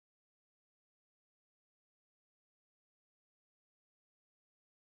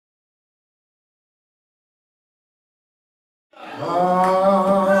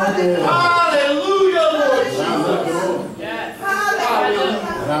Hallelujah, Lord Jesus. Yes. Hallelujah.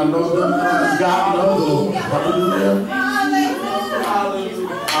 And I know them God knows them. Hallelujah.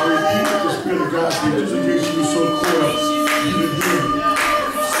 Hallelujah. I repeat what the Spirit of God said just in case you were so clear. You can hear me.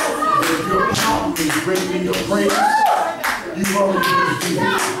 If your problem is greater than your praise, you've already been defeated.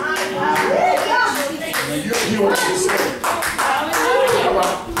 And you'll hear what I just said. How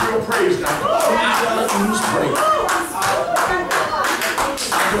about real praise now? I'm going to use praise.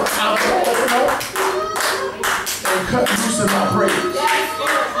 I'm going to open up and cut loose in my praise.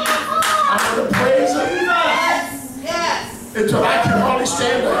 I'm going to praise Him until I can hardly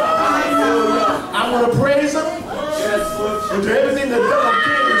stand up. I'm going to praise Him until everything the devil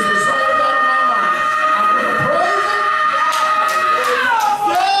did is resolved out of my mind. I'm going to praise Him.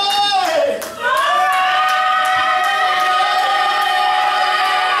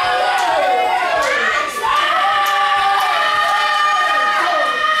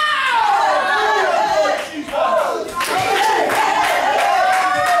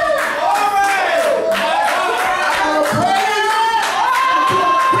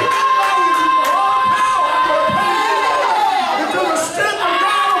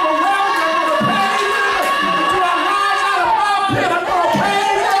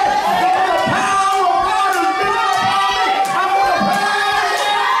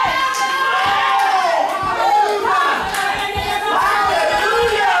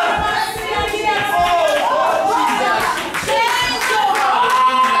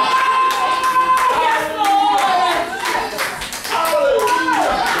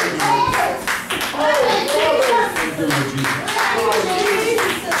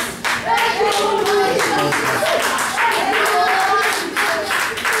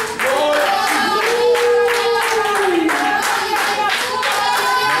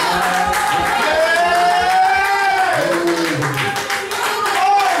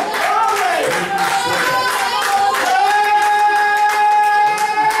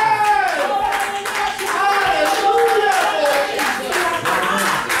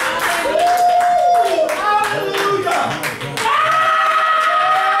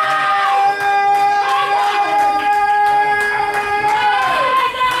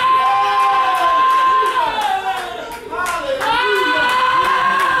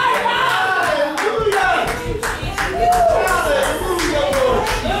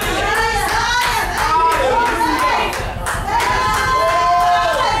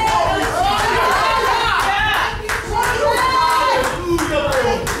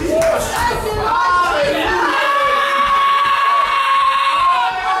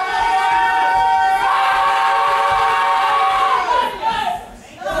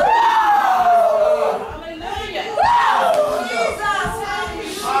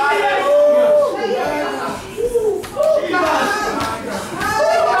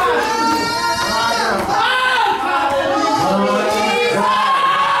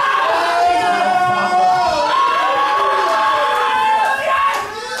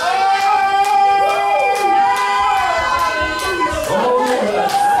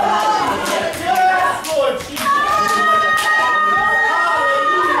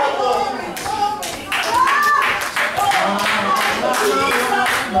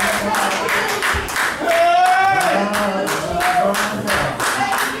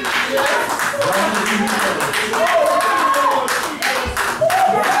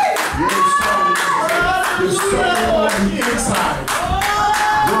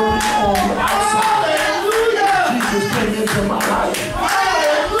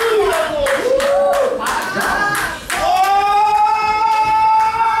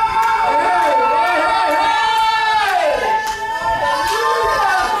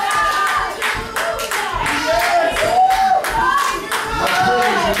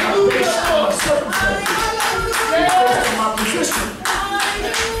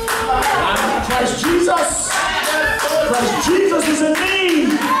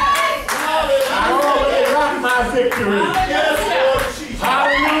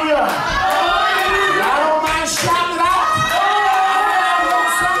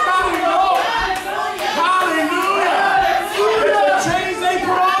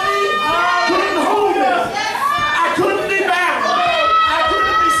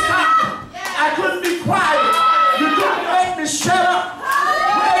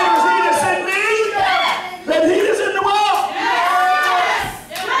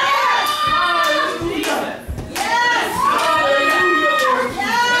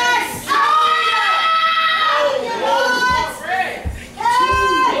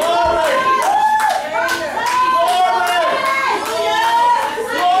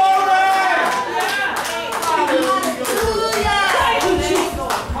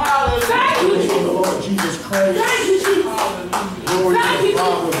 the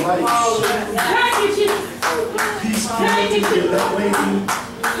Father of lights. Peace be unto the elect lady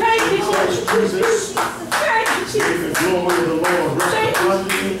in Christ Jesus. May the glory of the Lord rest upon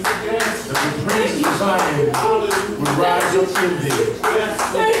thee, that the praise of Zion would rise up in thee.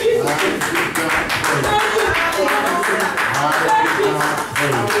 I give God praise. I give God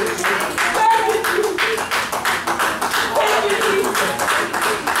praise.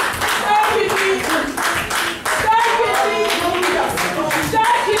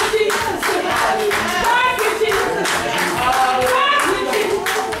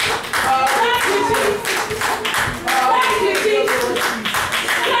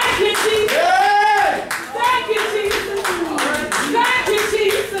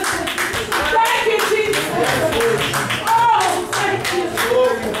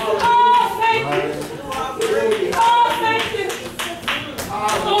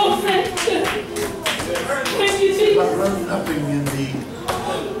 I've learned nothing in the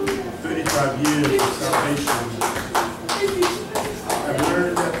 35 years of salvation. I've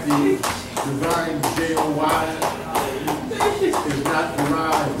learned that the divine J-O-Y is not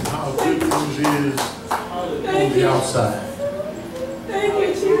derived from how good news is on the outside,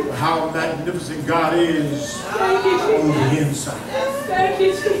 but how magnificent God is on the inside.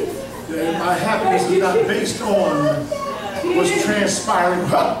 And my happiness is not based on what's transpiring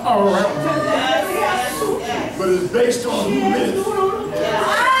around me, but it's based on who lives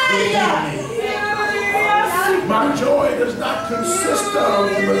within me. My joy does not consist of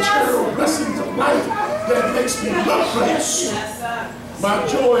the material blessings of life that makes me look blessed. My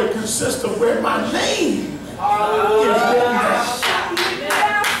joy consists of where my name is written down.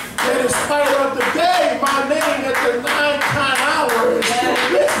 That in spite of the day, my name at the 9-time hour is still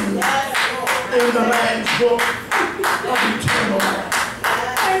written in the Lamb's book of eternal life.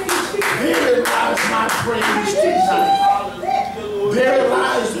 There lies my praise tonight. There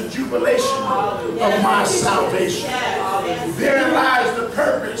lies the jubilation of my salvation. There lies the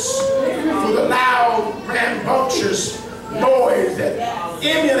purpose for the loud, rambunctious noise that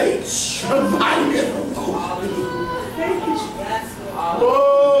emulates my inner motion.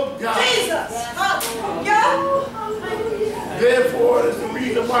 Oh God. Therefore, it is the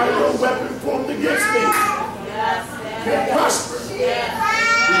reason why no weapon formed against me can prosper.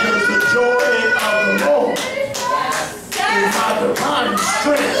 Because the joy of the Lord is my divine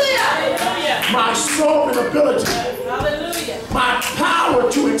strength, my soul and ability, my power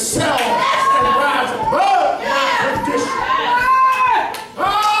to excel and rise above my condition.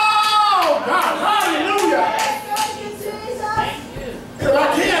 Oh God, hallelujah. If I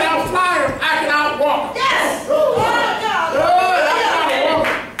can't outfly him, I can outwalk him.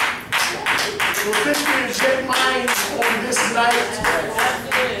 So victory is yet mine on this night,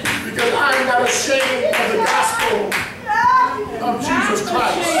 because I am not ashamed of the gospel of Jesus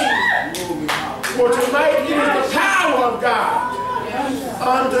Christ. For tonight it is the power of God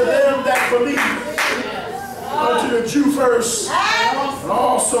unto them that believe, unto the Jew first, and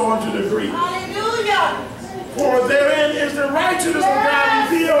also unto the Greek. For therein is the righteousness of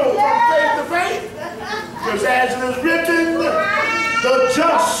God revealed from faith to faith. Because as it is written, the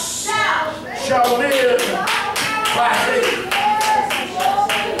just shall live by faith.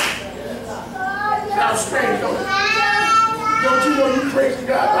 Sounds strange, don't it? Don't you know you praising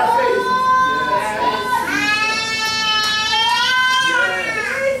God by faith?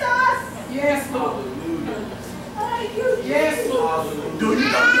 Yes, Lord. Yes, Lord. Do you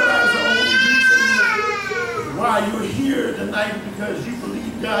not realize the only reason why you're here tonight is because you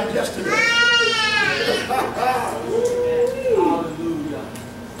believed God yesterday? Hallelujah.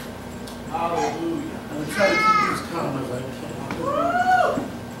 Hallelujah. I'm going to try to keep this calm as I can.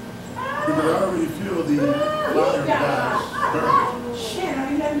 Because I already feel the fire of God burning.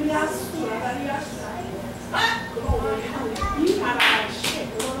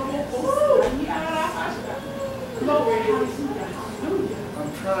 I'm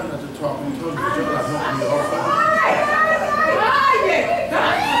trying not to talk in tongues, but you're not helping me all.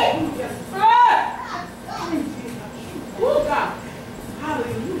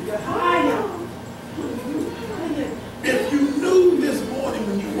 If you knew this morning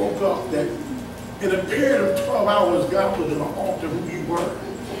when you woke up that in a period of 12 hours God was going to alter who you were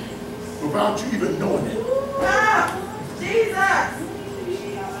without you even knowing it. Jesus!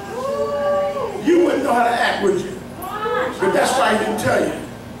 You wouldn't know how to act, would you? But that's why he didn't tell you.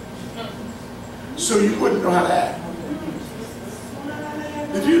 So you wouldn't know how to act.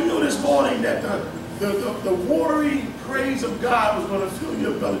 If you knew this morning that the watery praise of God was going to fill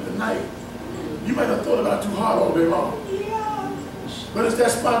your belly tonight, you might have thought about it too hard all day long. But it's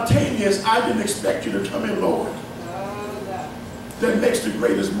that spontaneous, I didn't expect you to come in, Lord. that makes the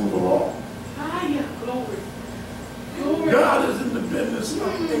greatest move of all. God is in the business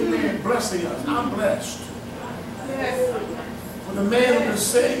of, amen, blessing us. I'm blessed. Yes. For the man who is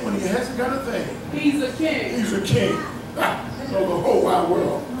saying when he hasn't got a thing, He's a king. He's a king of the whole wide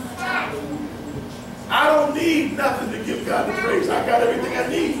world. I don't need nothing to give God the praise. I got everything I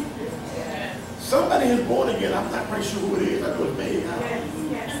need. Somebody is born again. I'm not quite sure who it is. I know it's me.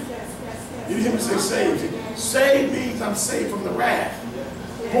 You hear me say saved? Saved means I'm saved from the wrath.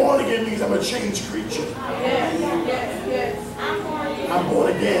 Born again means I'm a changed creature. I'm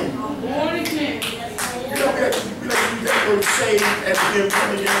born again. Born again. You know, we like to use that word saved as being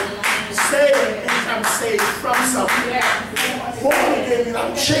born again. Saved means I'm saved from something. Born again means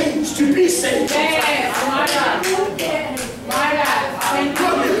I'm changed to be saved. Yes, my God. My God.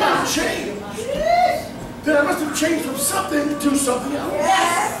 But if I'm changed, then I must have changed from something to something else.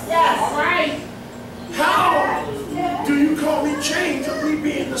 Yes, yes. All right. How do you call me change of me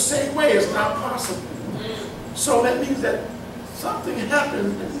being the same way? It's not possible. So that means that something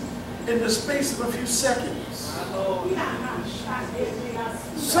happened in the space of a few seconds.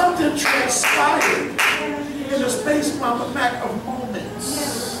 Something transpired in the space of a matter of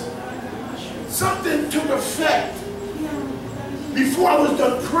moments. Something took effect before I was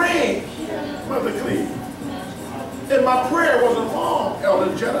done praying, Mother Cleve. And my prayer wasn't long,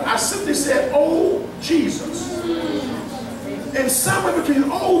 Elder Jenna. I simply said, "Oh, Jesus." And somewhere between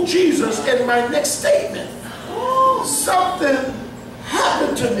 "oh, Jesus" and my next statement, something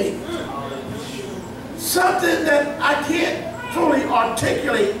happened to me. Something that I can't fully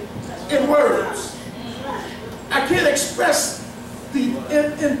articulate in words. I can't express the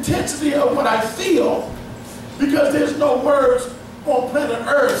intensity of what I feel because there's no words on planet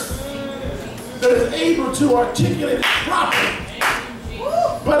Earth that is able to articulate it properly.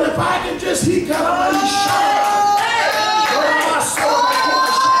 But if I can just heat kind of my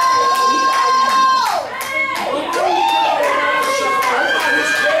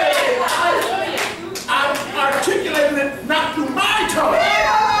I'm articulating it not through my tongue,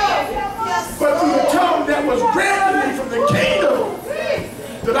 but through the tongue that was granted me from the kingdom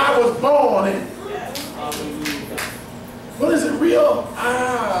that I was born in. What is it real?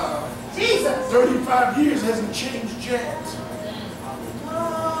 Jesus. 35 years hasn't changed yet.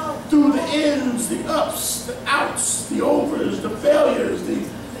 Through the ins, the ups, the outs, the overs, the failures,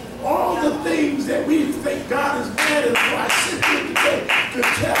 all the things that we think God is mad at. So I sit here today to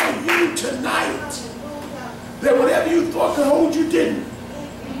tell you tonight that whatever you thought could hold you didn't.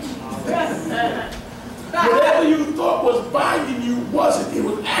 Whatever you thought was binding you wasn't. It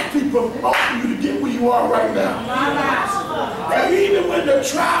was actually promoting you to get where you are right now. And even when the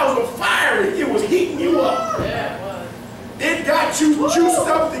trials were fiery, it was heating you up. It got you juiced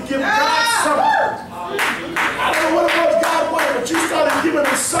up to give God something. I don't know what it was God wanted, but you started giving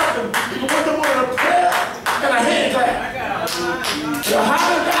him something. You went to one a prayer and a hand clap. The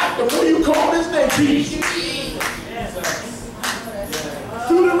higher God, the more you call his name, Jesus.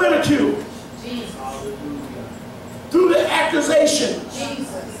 Through the ridicule. Through the accusations,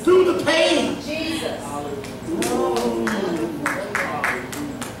 through the pain.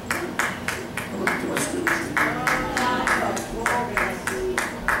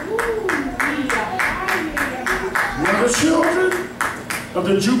 We are the children of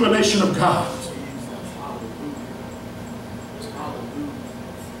the jubilation of God.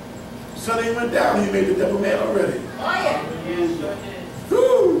 Son ain't went down, he made the devil mad already.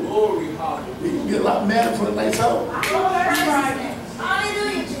 We can get a lot madder for the night's out.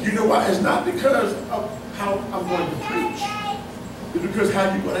 You know why? It's not because of how I'm going to preach. It's because how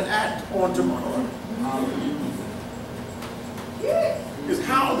you're going to act on tomorrow. It's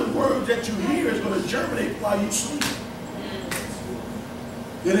how the word that you hear is going to germinate while you sleep.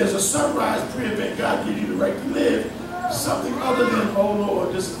 Then there's a sunrise pre-event. God gives you the right to live. Something other than, "Oh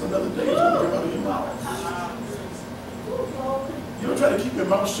Lord, this is another day." It's going to come out of your mouth. You don't try to keep your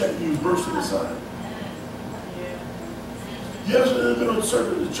mouth shut and you burst to the side. You ever in the middle of the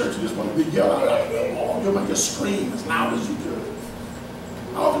service of the church you just want to be yelled out, you might just scream as loud as you could.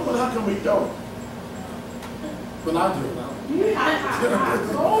 I often wonder how come we don't. But I do.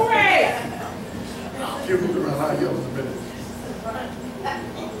 Glory! I'll give you around how yell in a minute. I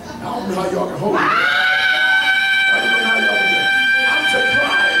don't know how y'all can hold it. I don't know how y'all can do it. I'm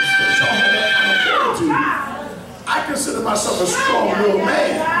surprised that y'all have that kind of attitude. I consider myself a strong-willed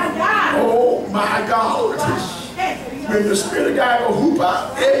man. Oh my God. When the Spirit of God will hoop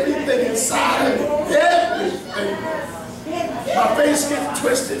out everything inside of me, everything. My face gets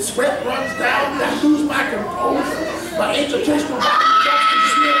twisted, sweat runs down me, I lose my composure, my educational body jumps to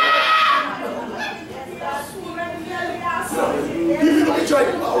zero.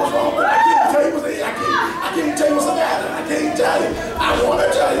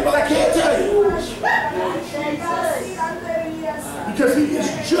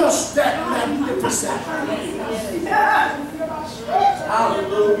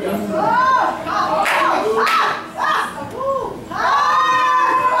 Hallelujah.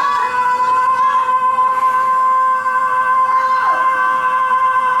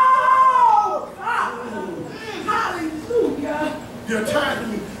 There are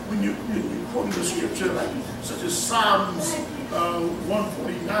times when you quote the scripture like such as Psalms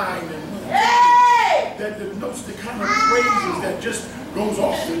 149 and that denotes the kind of praises that just goes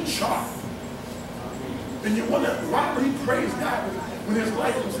off the chart. And you wonder, why would he praise God when his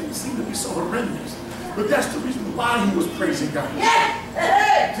life seemed to be so horrendous? But that's the reason why he was praising God.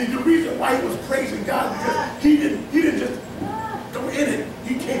 See, the reason why he was praising God because he didn't just go in it,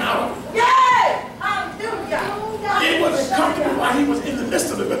 he came out of it. It wasn't comfortable while he was in the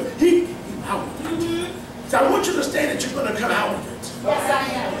midst of it, but he came out of it. So I want you to understand that you're going to come out of it.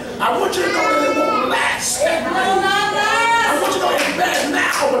 I want you to know that it won't last. I want you to know it's bad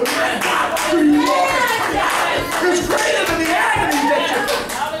now, but my God, through you all is coming out. It's greater than the agony that you're feeling.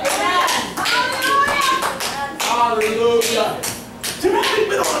 Hallelujah. See,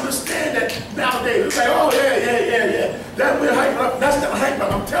 we don't understand that nowadays. It's like, oh, yeah. That we're hyping up. That's not hyping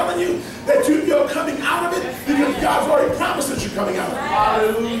up. I'm telling you that you're coming out of it because God's already promised that you're coming out of it.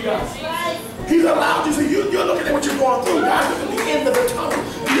 Hallelujah. He's allowed you. So you're looking at what you're going through. God's looking at the end of the tunnel.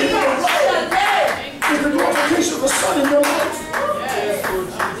 The end of the light is the glorification of the Son in your life.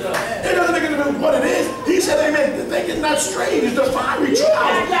 It doesn't make any difference what it is. He said, amen, the thing is not strange. It's the fiery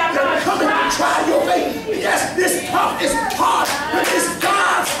trials that are coming to try your faith. Yes, it's tough, it's hard, but it's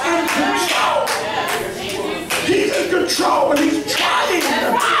God's in control. He's in control, and he's trying the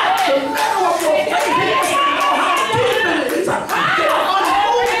metal of your faith. He wants to know how deep it is. They're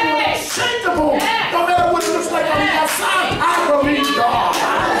unmovable, unshakable. No matter what it looks like on the outside, I believe God.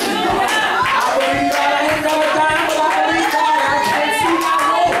 I believe God. I ain't got a dime, but I believe God. I can't see my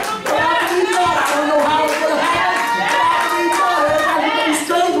way, but I believe God. I don't know how it's going to happen, but I believe God. Everybody's going to be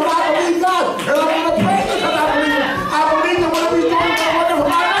strange, but I believe God. And I'm going to praise Him because I believe Him. I believe that whatever He's doing is going to work for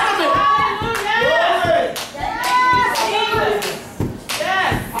my benefit.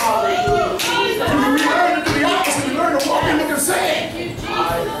 We learn to do the opposite. We learn to walk in looking sad.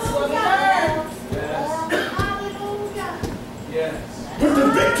 But the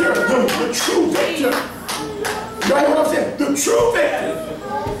victor, the true victor, you know what I'm saying? The true victor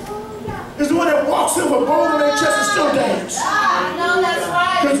is the one that walks in with a boulder on their chest and still dance.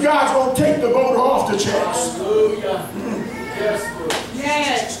 Because God's going to take the boulder off the chest. Hallelujah.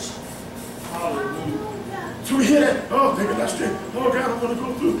 Yes. Hallelujah. So we hear that, oh, baby, that's straight. Oh, God, I'm going to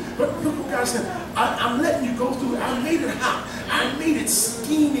go through. But look what God said. I'm letting you go through it. I made it hot. I made it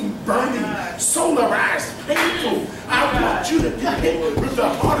steaming, burning, solarized, painful. I want you to get hit with the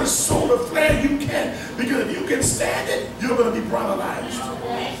hardest solar flare you can. Because if you can stand it, you're going to be brotheralized.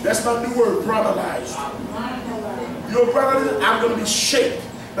 That's my new word, brotheralized. Your brother, I'm going to be shaped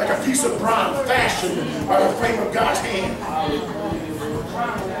like a piece of bronze fashioned by the flame of God's hand.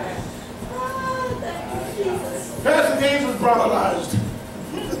 Pastor James was brotheralized.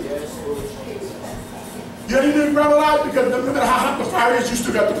 You know, he didn't brotherlize because no matter how hot the fire is, you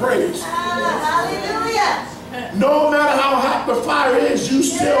still got the praise. Hallelujah. No matter how hot the fire is, you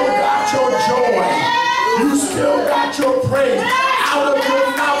still got your joy. You still got your praise. Out of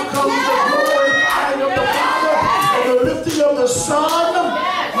your mouth comes the glorifying of the Father and the lifting of the Son.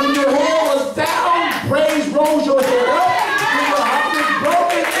 When your head was down, praise rose your head up. When your heart was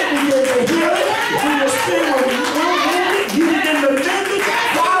broken, it began to heal it. When your spirit was moving, you begin to mend it.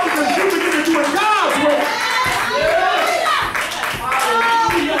 Why? Because you begin to do it God's way.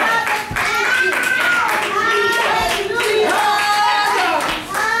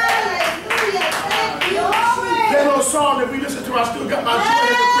 Song that we listen to, I still got my joy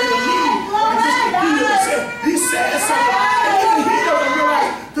as a greater need. And just he said something, and even he doesn't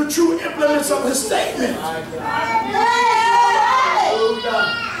realize the true implements of his statement.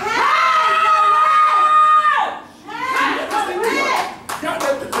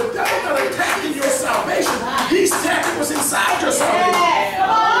 The devil not attacking your salvation. He's attacking what's inside your salvation.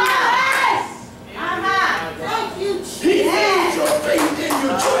 He needs your faith in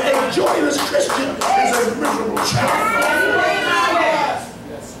your joy. A joyless Christian is a miserable child.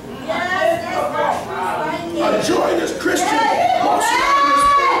 A joyless Christian walks around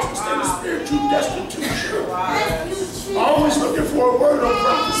in the spiritual destitution.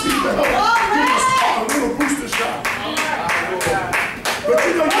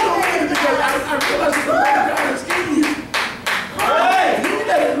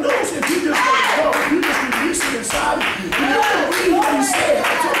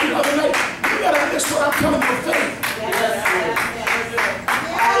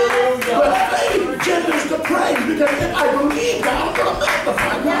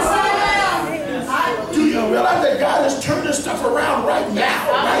 stuff around right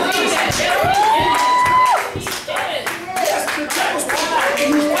now. Right? Yes, the devil's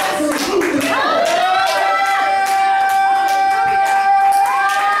fighting. He's fighting to recruit the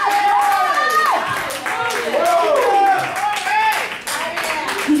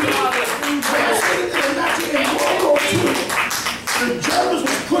The Germans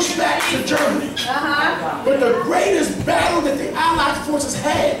were pushed back to Germany. But the greatest battle that the Allied forces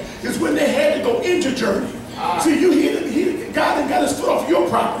had is when they had to go into Germany. See, God had got his foot off your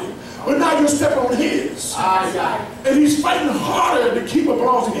property, but now you're stepping on his. And he's fighting harder to keep what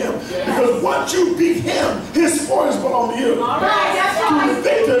belongs to him. Because once you beat him, his spoils belong to you. To the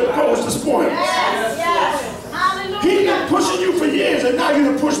victor goes the spoils. He's been pushing you for years, and now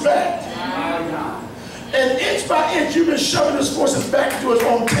you're pushed back. And inch by inch, you've been shoving his forces back into his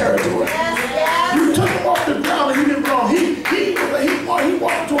own territory. You took him off the ground and he didn't belong. He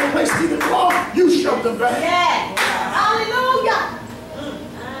walked to a place he didn't belong. You shoved him back. Hallelujah.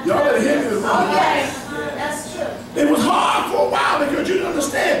 Y'all better hear me this morning. That's true. It was hard for a while because you didn't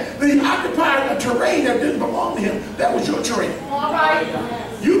understand that he occupied a terrain that didn't belong to him. That was your terrain. All right.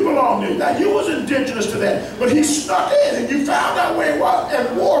 You belonged to it. Now, you was indigenous to that. But he snuck in and you found out where he was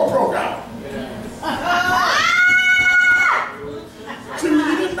and war broke out. See,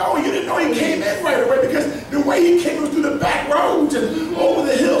 you didn't know he came in right away because the way he came was through the back roads and over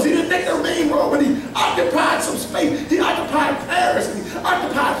the hills. He didn't take the main road, but he occupied some space. He occupied Paris and he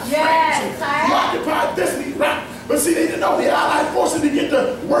occupied France and he occupied this and he right. But see, they didn't know the Allied forces to get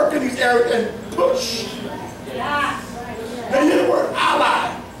to work in these areas and push. They hear the word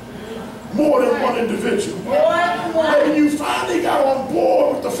Allied. More than one individual. And you finally got on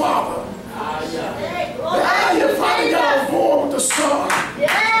board with the Father. You finally got on board with the Son.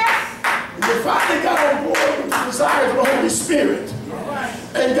 You finally got on board with the desires of the Holy Spirit.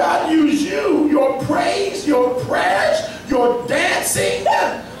 And God used you, your praise, your prayers, your dancing,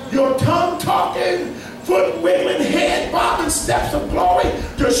 your tongue talking, foot wiggling, head bobbing, steps of glory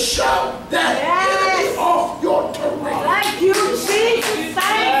to shove that enemy off your terrain. Thank you, Jesus.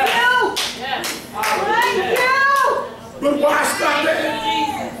 Thank you. Thank you. But why stop there?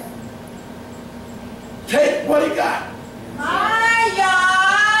 Take what he got. My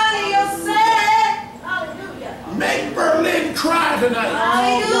God, you said. Hallelujah. Make Berlin cry tonight.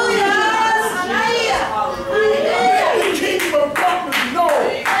 Hallelujah. Let the kingdom of darkness know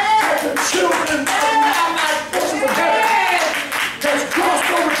that the children of the Allied forces of heaven has crossed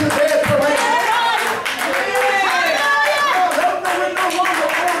over to their terrain. We're no longer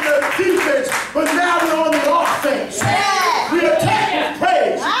on the defense, but now we're on the offense. We attack with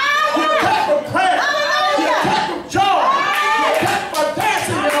praise. We attack with prayer. We attack with joy. We attack by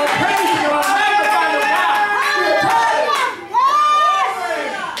dancing and our praising and our magnifying of God. We attack.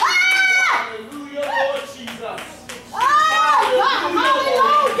 Hallelujah, Lord Jesus.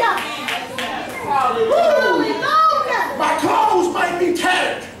 Hallelujah. My clothes might be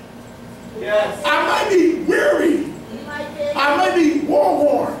tattered. Yes. I might be weary. I might be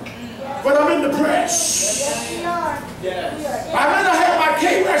war-worn. But I'm in the press. Yes. I may not have my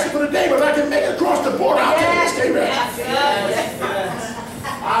K-ration for the day, but I can make it across the border. I'll take this K-ration. Yes.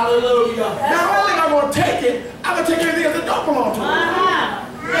 Hallelujah. Not only am I going to take it, I'm going to take anything that don't belong to it.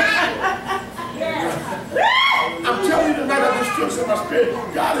 I'm telling you tonight, I just feel this in my spirit.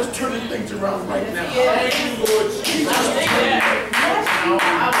 God is turning things around right now. Thank you, Lord He's Jesus. just turning things around.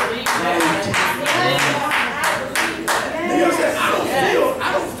 And you understand, I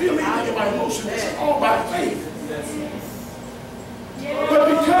don't feel anything in my emotions. It's all by faith. But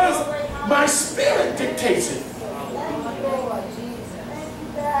because my spirit dictates it.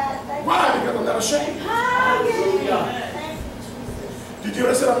 Why? Because I'm not ashamed. Did you hear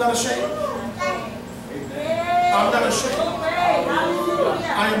what I said? I'm not ashamed. I'm not ashamed.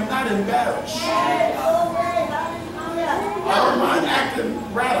 I am not embarrassed. I don't mind acting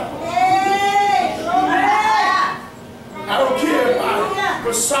radical. I don't care if my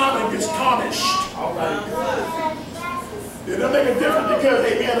persona gets tarnished. It doesn't make a difference because,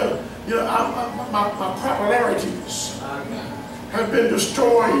 amen, my popularities have been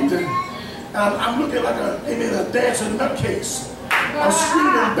destroyed, and I'm looking like a dancing nutcase, a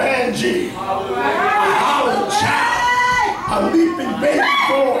screaming banshee, a hollering child, a leaping baby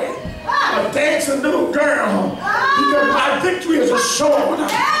boy, a dancing little girl, because my victory is assured,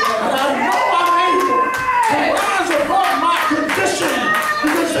 and I know I'm able to rise above my condition,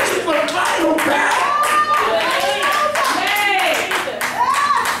 because this is the final battle.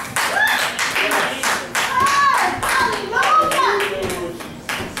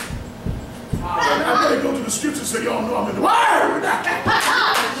 I'm going to go to the scripture so y'all know I'm in the Word.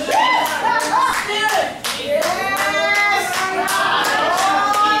 Yes.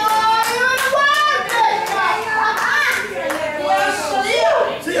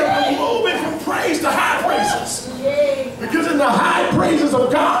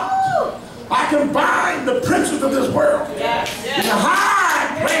 God. I can bind the princes of this world. In the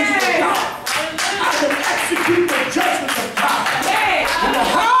high praises of God. I can execute the judgment of God. In the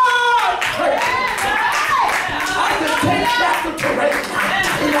high praises. I can take back the parade.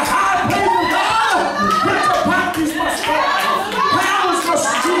 In the high praise of God, principalities must fall. Powers must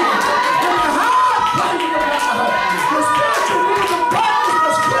steal. In the high praise of God, the spiritual rulers of darkness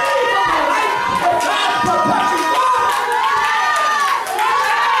must flee from the light of God's perpetual love.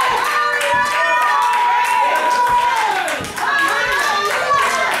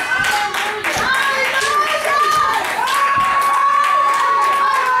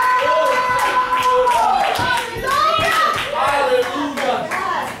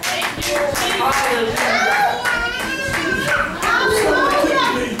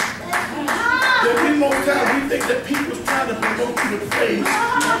 We think that people's trying to promote you to praise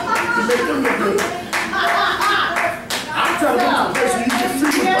to make them look good. I'm trying to go to a place where you get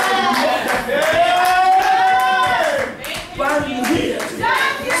free with Bible you here.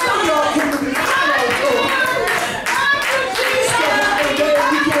 Some of y'all came to me, I know, and then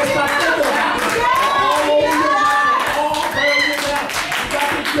we can't stop thinking about it. All over your mind, all over your mind. You got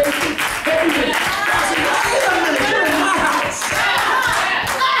to get it, everything. I said, wait a minute, you're in my house.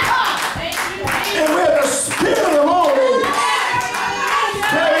 And where the Spirit of the Lord is,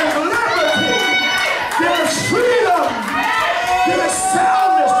 there is liberty, there is freedom, there is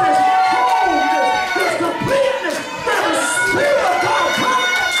soundness, there's wholeness, there's completeness, there's the Spirit of God.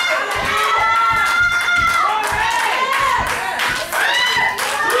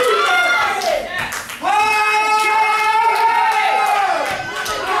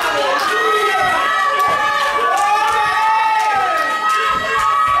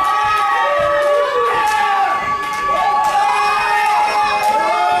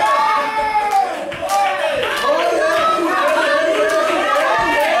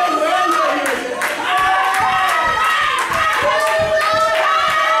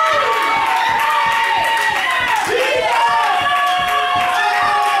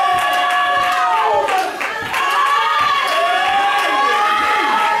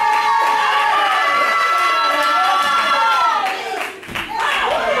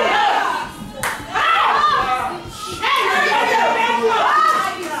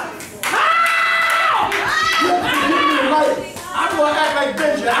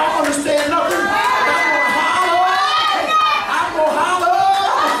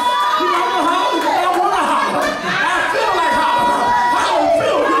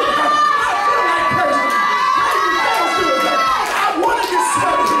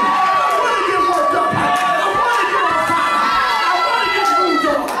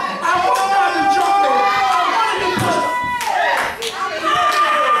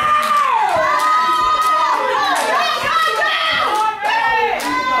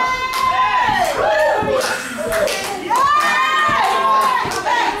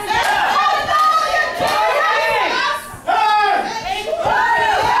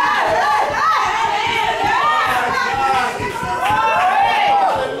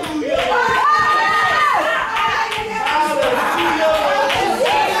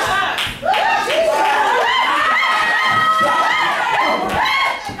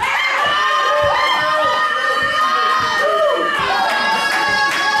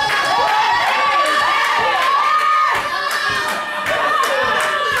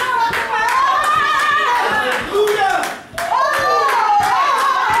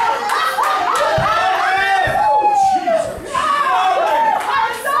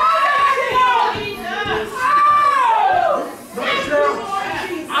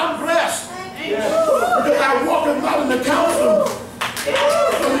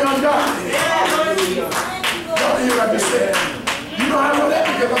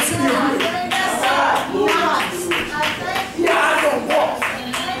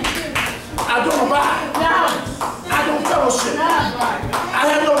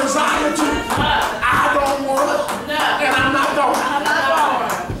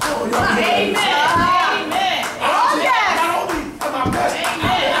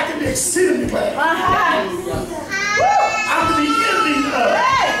 Exceedingly glad. I'm to be envied of.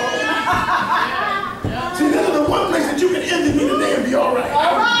 See, this is the one place that you can envy me today and be all right.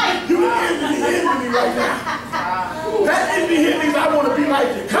 You can envy me right now. That envy here means I want to be like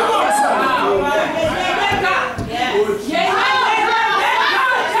you. Come on, son.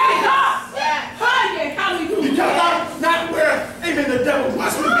 Because I'm not where, amen, the devil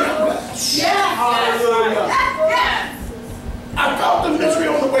wants me to be. Hallelujah. I felt the misery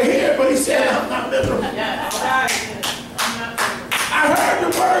on the way here, but he said, I'm not miserable. I heard the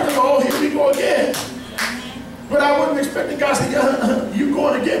words of, oh, here we go again. But I wasn't expecting God to say, yeah, you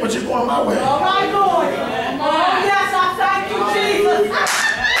going again, but you're going my way. All right, Lord. Oh, yes, I thank you, Jesus.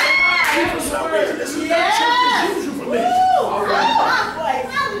 For some reason, this is not church as usual for me. All right.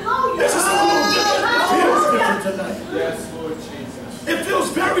 This is a little different. It feels different tonight. Yes, Lord Jesus. It feels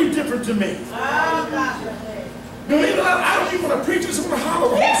very different to me. Believe it or not, I don't even want to preach. I just want to holler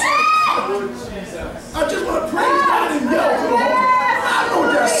the whole song. Lord Jesus. I just want to praise God and yell for the whole. I know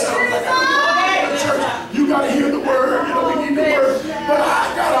what that sounds like. I know church, you got to hear the word. You know, we need the word. But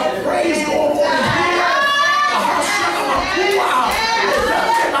I got a praise going on in here.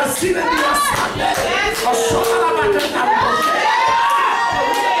 I see that you are Sunday.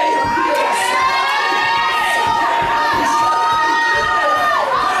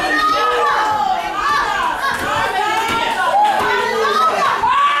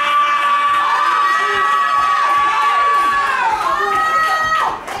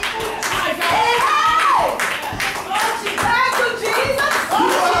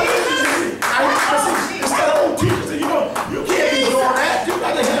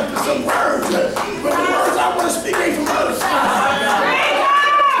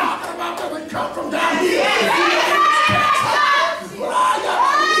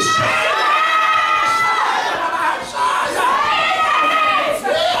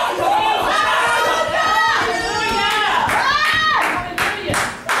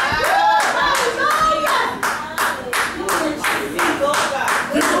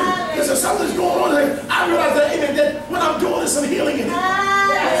 Some healing in it.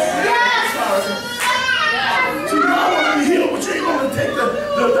 Yes. So you all want to be healed, but you ain't going to take the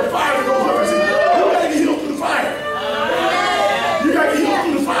fire to go over. You got to get healed through the fire. You got to get healed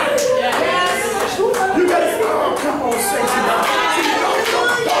through the fire. You got to, oh, come on, say to God.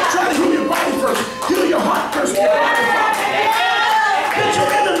 Don't try to heal your body first. Heal your heart first. Get your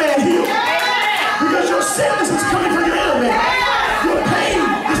inner man healed. Because your sickness is coming from your inner man. Your pain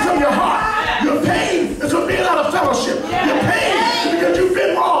is from your heart. Your pain is from being out of fellowship. Your pain is because you've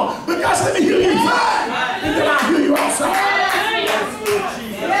been wrong. But God said, let me heal you inside, and then I'll heal you outside.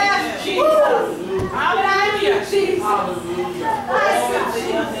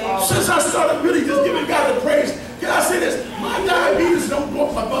 Since I started really just giving God the praise, can I say this? My diabetes don't go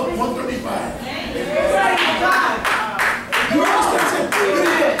up above 135. You understand? It is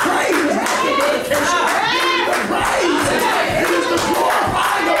the praise, it's not the medication. It is the praise. It is the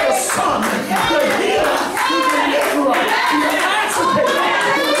glorifying of the Son, the healer, the deliverer, the emancipator,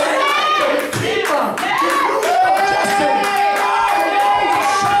 the creator, the keeper, the ruler of justice.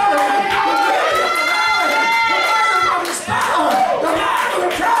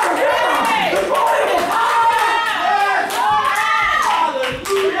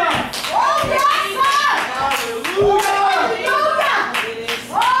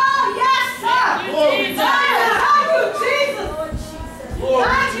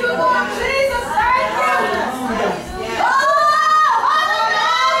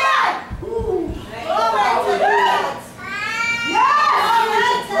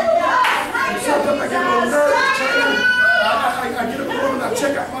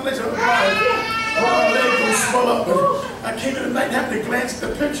 I came in the night and happened to glance at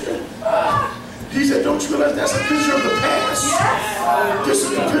the picture. He said, don't you realize that's a picture of the past? Yes. This is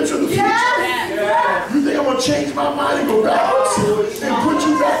the picture of the future. Yes. You think I'm going to change my mind and go backwards and put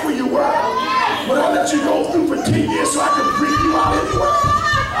you back where you were? But I let you go through for 10 years so I can bring you out anyway.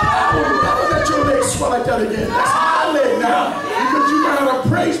 I will never let your legs swell like that again. That's my leg now. Because you got to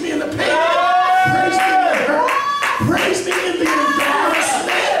praise me in the pain. Praise me in the hurt. Praise me in the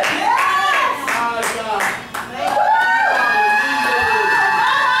embarrassment.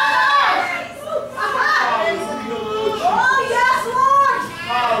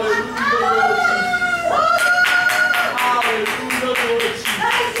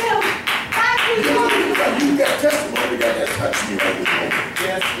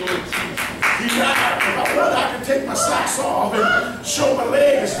 I can take my socks off and show my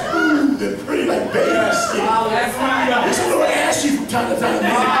legs smooth and pretty like baby skin. It's a little ashy from time to time.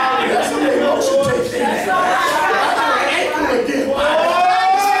 That's a little lotion take in. I got an ankle again.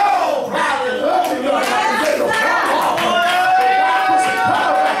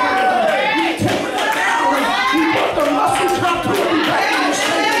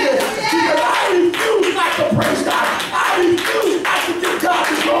 Praise God. I refuse not to give God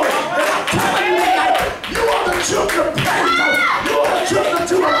the glory. And I'm telling you tonight, you are the children of praise. You are the children of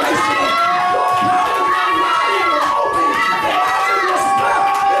jubilation. Your power is not lying or hoping. It lies in your spirit.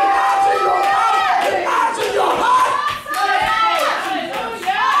 It lies in your mouth. It lies in your heart.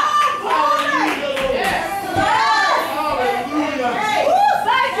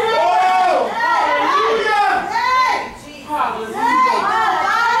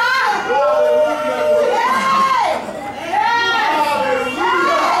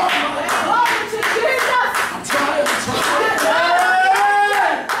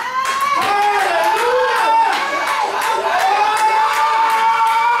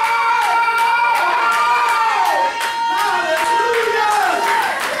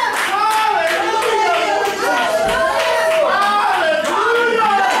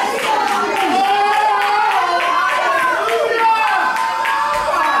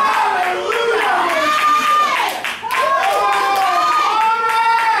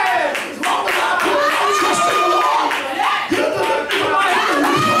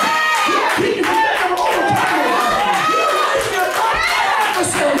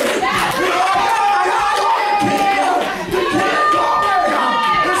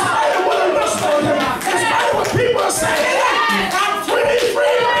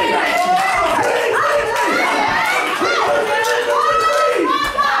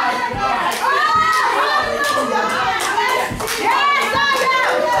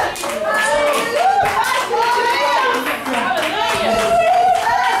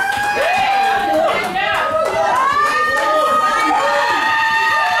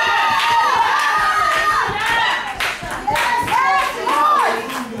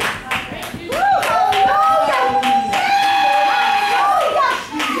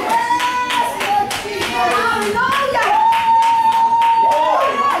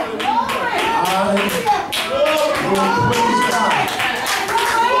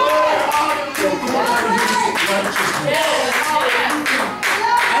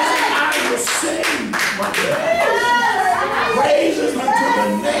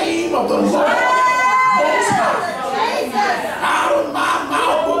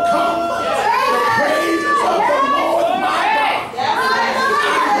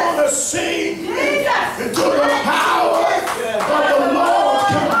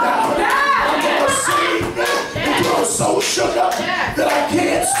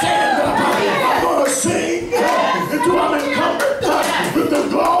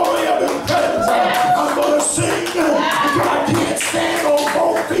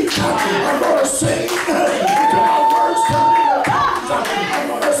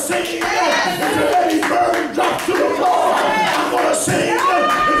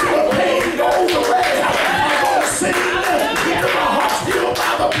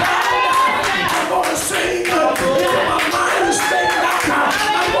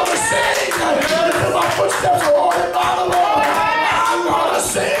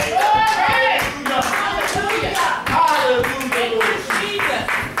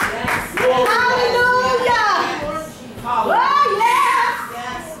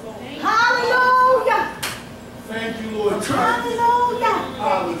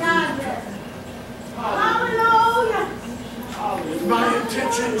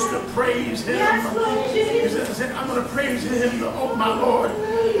 chance to praise him. He said, I'm going to praise him, oh my Lord.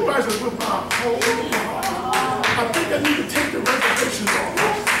 The Bible says, with my whole heart. I think I need to take the reservations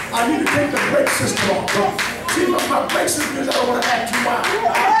off. I need to take the brake system off. See, my brake system is I don't want to act too wild.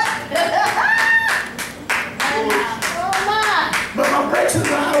 But my brake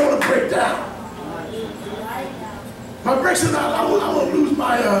system, I don't want to break down. My brake system, I want to lose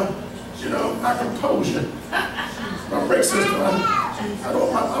my, my composure. My brake system, I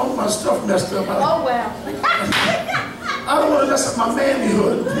don't want my stuff messed up. Oh, well. I don't want to mess up my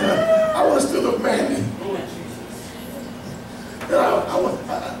manlyhood. I want to still look manly. I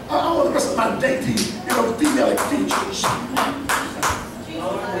want to mess up my dainty, female features.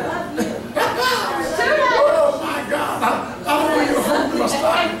 Oh my God! I don't want you to hurt my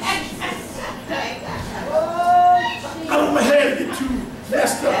stockings. I don't want my hair to get too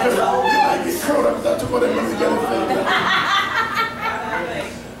messed up because it might get curled up without whatever let me get it.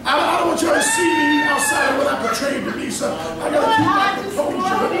 I don't want y'all to see me outside of what I portrayed to be, so I gotta keep my composure.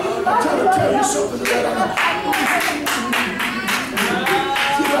 But I'm trying to tell you something that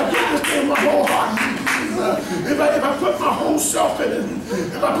see, if I get this thing my whole heart, if I put my whole self in it,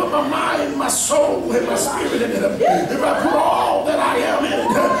 if I put my mind, my soul, and my spirit in it, if I put all that I am in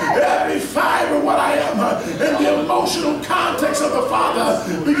it, every fiber of what I am, and the emotional context of the Father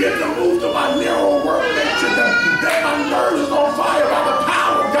begin to move to my narrow work nature, that my nerves is on fire by the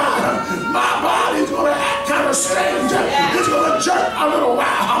power of God. My body's going to act kind of strange. It's going to jerk a little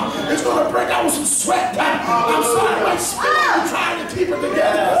while. It's going to break out with some sweat. I'm sorry, my spirit, I'm trying to keep it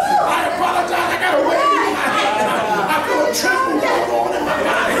together. I apologize. I got to wave in my hand. I feel a tremble going on in my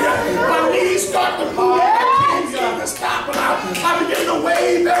body. My knees start to move. I can't seem to stop. And I begin to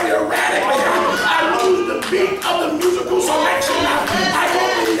wave very erratically. I lose the beat of the musical selection. I go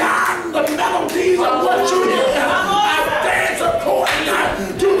beyond the melodies of what you hear. I dance according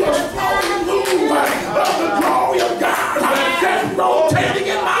to the flowing move of the glory of God that's rotating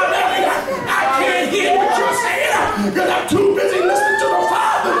in my belly. I can't hear what you're saying because I'm too busy listening to the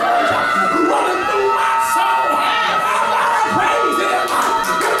Father running through my soul. I praise him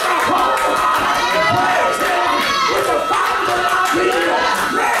with my whole heart. Praise him with the Father of my being.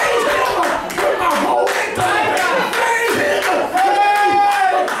 Praise him with my whole intellect. Praise him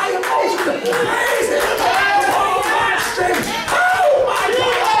with my emotions. Praise him with all my strength. Oh my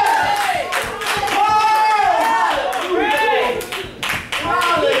God!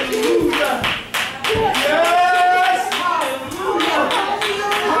 Hallelujah! Yes! Hallelujah!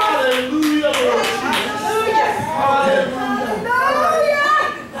 Hallelujah, Lord Jesus! Hallelujah!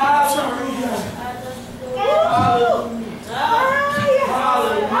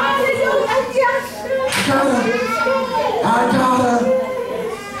 I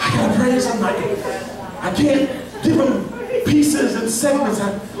gotta praise him. I can't give him pieces and segments.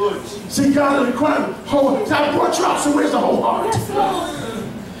 See, God is requiring whole. I brought you out, so where's the whole heart?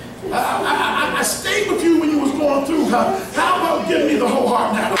 I stayed with you when you was going through. How about giving me the whole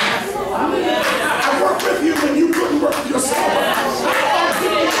heart now? I worked with you when you couldn't work with yourself. How about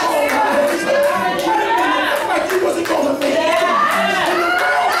giving me the whole heart? Like you wasn't going to make it. And the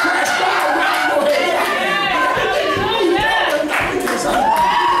world crashed down around your head.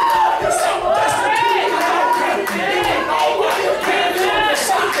 You're so destitute. Nobody appeared in the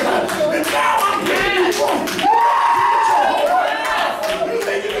socket. And now I'm giving you one. You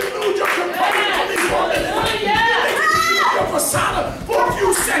think you can lose your composure on these women? You think you can keep your persona for a few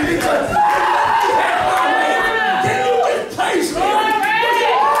seconds? Can you just praise me?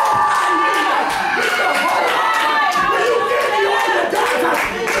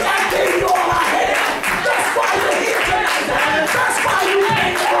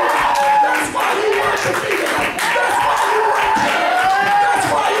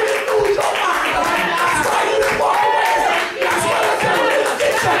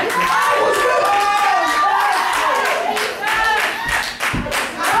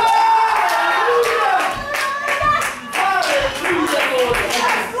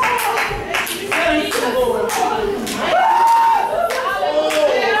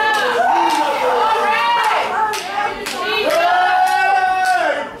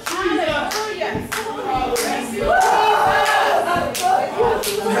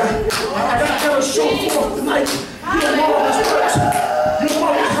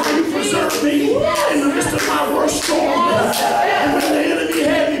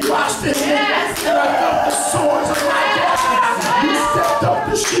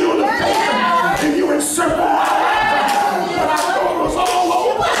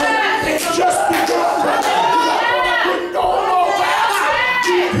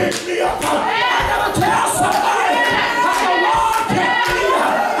 Pick me up. I gotta tell somebody how the Lord kept me.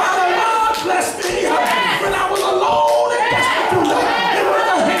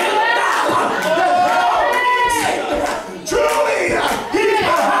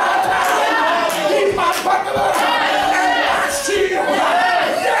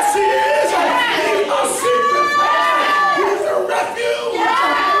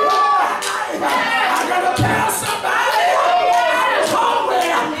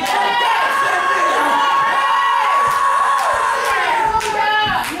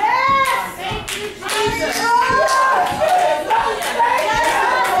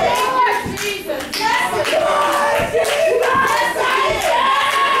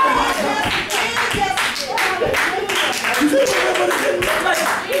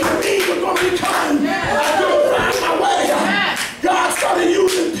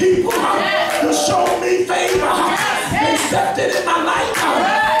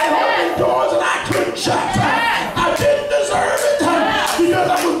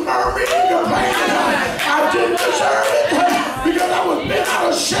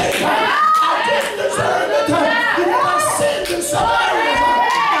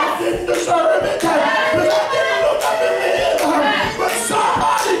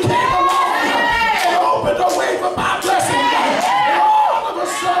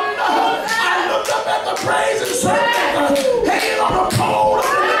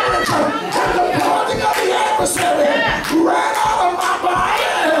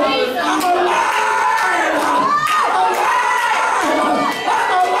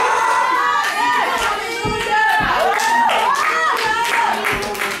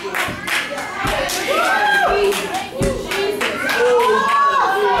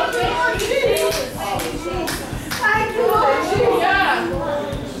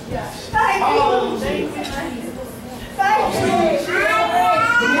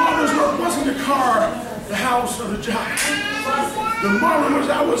 of the giant. The moment was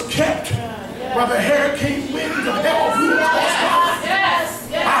I was kept by the hurricane winds of hell blew across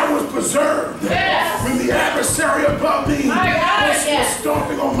I was preserved when the adversary above me was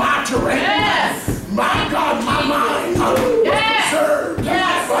stomping on my terrain. My God, my mind was preserved by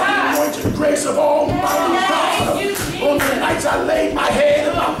the anointed grace of Almighty God. On the nights I laid my head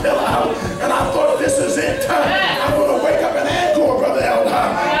in my pillow and I thought, this is it. I'm going to wake up and encore, Brother Elder.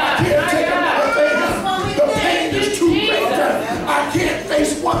 I can't take another thing. The pain is too great. I can't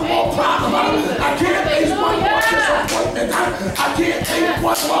face one more problem. I can't face one more disappointment. I can't take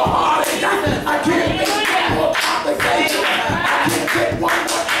one more heartache. I can't face one more complication. I can't take one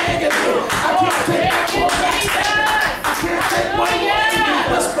more agony. I can't take one more backstabbing. I can't take one more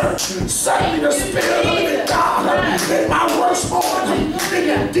whisper. Suddenly the Spirit of the living God in my worst moment, in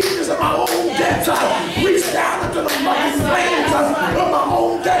the deepness of my own depths, reached down into the muddy flames of my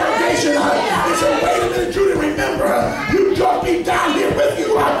own degradation. He said, wait a minute, you didn't remember. You brought me down here with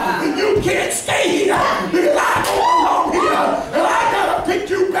you, and you can't stay here because I don't belong here, and I gotta pick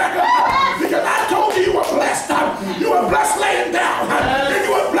you back up because I told you you were blessed. You were blessed laying down, and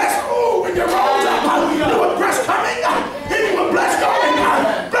you were blessed when you rose up. You were blessed coming, and you were blessed going.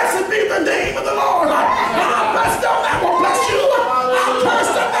 Blessed be the name of the Lord. I'm blessed them that will bless you. I'll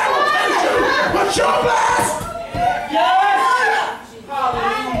curse them that will curse you, but you're blessed.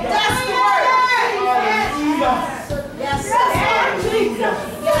 That's the word. Yes, Jesus.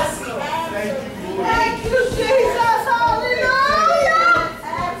 Yes, thank you, Jesus. Hallelujah.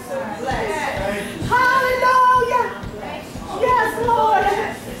 Hallelujah. Yes, Lord.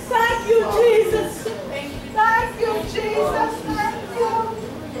 Thank you, Jesus. Thank you, Jesus. Thank you.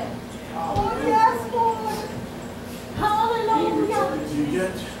 Oh, yes, Lord. Hallelujah. You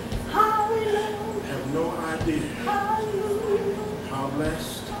yet Hallelujah. have no idea Hallelujah. how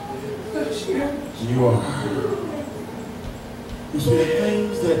blessed you are. You see, the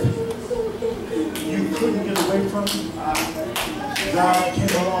things that you couldn't get away from, God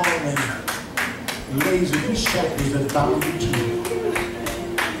came along and lays his shackles that bound you to you.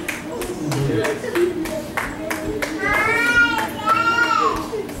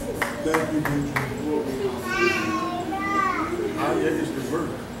 Thank you, Benjamin. How yet is the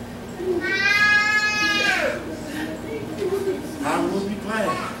word? I will be glad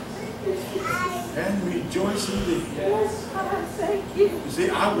and rejoice in thee. You see,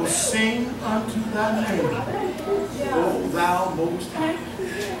 I will sing unto thy name, O thou most high.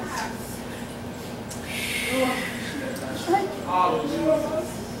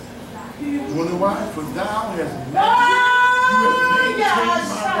 You wonder why? For thou hast maintained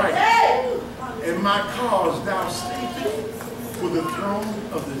my right, and my cause thou statest for the throne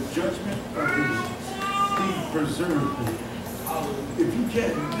of the judgment of thee preserved me. If you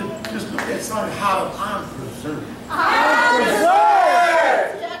can't just look at something, how I'm preserved. I'm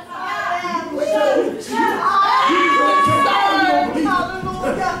preserved. But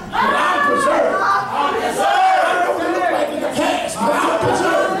I'm preserved. I don't know what it looked like in the past, but I'm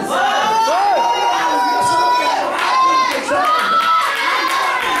preserved.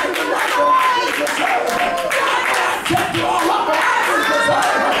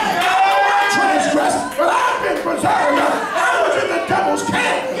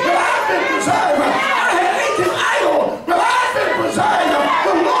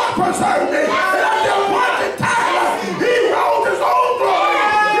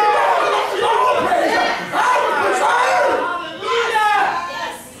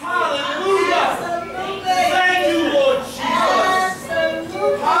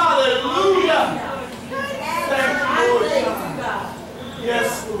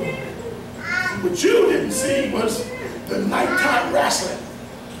 What you didn't see was the nighttime wrestling.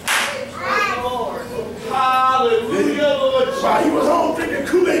 Hallelujah, Lord. While he was home drinking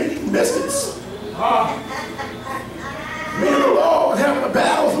Kool-Aid, eating biscuits. Me and the Lord having a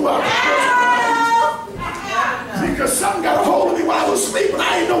battle throughout the course of the night. Because something got a hold of me while I was sleeping.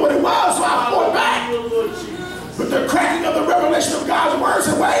 I didn't know what it was, so I fought back. But the cracking of the revelation of God's word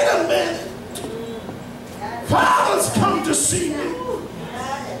said, wait a minute. Father's come to see me.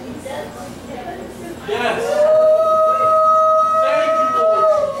 Yes. Thank you, Lord.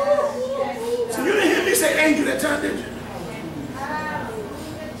 So you didn't hear me say angel that time, did you?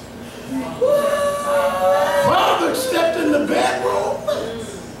 Father stepped in the bedroom,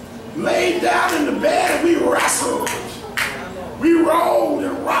 laid down in the bed, and we wrestled. We rolled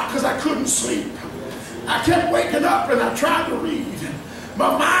and rocked because I couldn't sleep. I kept waking up and I tried to read.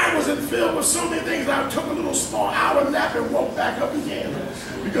 My mind was and filled with so many things. I took a little small hour nap and woke back up again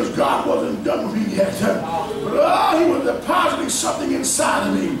because God wasn't done with me yet. But he was depositing something inside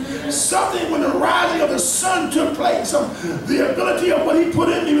of me. Something when the rising of the sun took place, the ability of what he put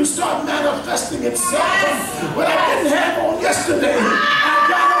in me would start manifesting itself. What I didn't have on yesterday, I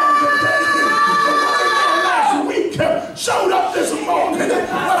got on today. Showed up this morning.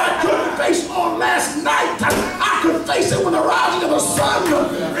 What I couldn't face on last night, I could face it when the rising of the sun.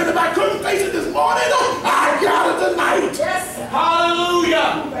 And if I couldn't face it this morning, I got it tonight. Yes.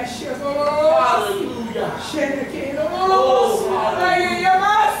 Hallelujah. Hallelujah.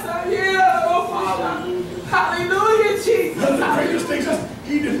 Hallelujah, Jesus. One of the greatest things is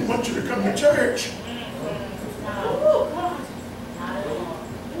he didn't want you to come to church.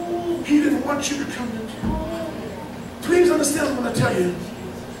 He didn't want you to come to church. Please understand what I'm going to tell you.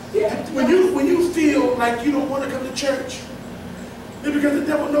 When you feel like you don't want to come to church, it's because the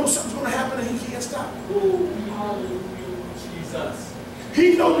devil knows something's going to happen and he can't stop. Jesus.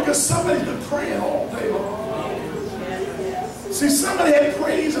 He knows because somebody's been praying all day long. See, somebody had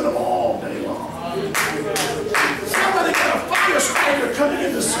praise in them all day long. Somebody got a fire striker coming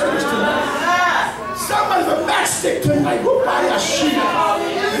into service tonight. Somebody's a matchstick tonight.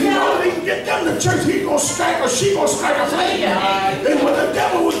 And you know, if he can get them to church, he's going to strike or she's going to strike a flame. And when the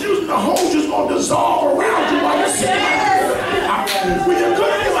devil was using the hose, just going to dissolve around you while you're sitting there. When you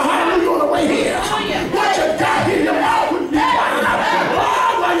couldn't give a hallelujah on the way here, what you got here, your mouth wouldn't be quiet.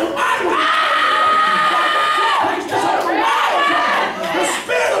 While your mind would be the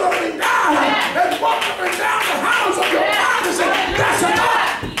Spirit of the living God has walked up and down the house of your mind and said, that's enough.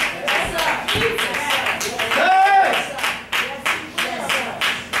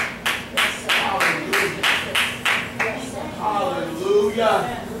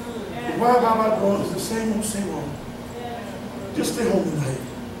 Why am I going? It's the same old, same old. Just stay home tonight.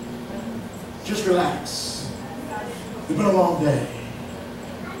 Just relax. It's been a long day.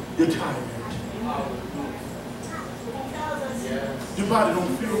 You're tired. Your body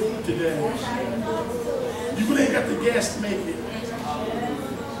don't feel good today. You really ain't got the gas to make it.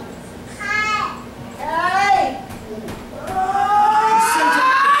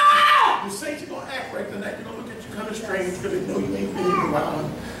 The saints are going to act right tonight. They're going to look at you kind of strange because they know you ain't been here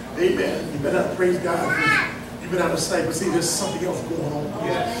around. Amen. You better not praise God. You've been out of sight, but see, there's something else going on.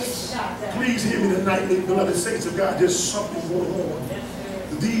 Yes. Please hear me tonight, beloved saints of God. There's something going on.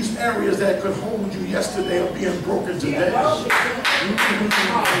 These areas that could hold you yesterday are being broken today. Those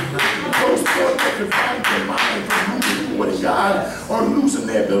thoughts that could find your mind from moving forward in God are losing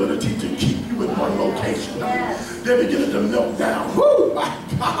their ability to keep you in one location. They're beginning to melt down. Woo! My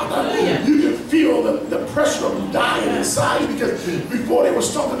God! You can feel the pressure of them dying inside because before they were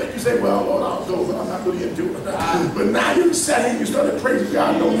starting to make you say, well, Lord, I'll go, but I'm not really into it. But now you sat in, you started praising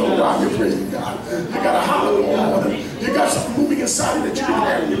God. Don't know why you're praising God. You got a holler going on. You got something moving inside you that you didn't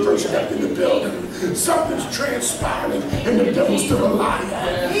have when you first stepped in the building. Something's transpiring and the devil's still alive.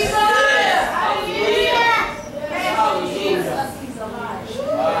 He's alive! Hallelujah.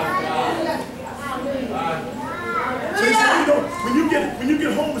 So you know, when you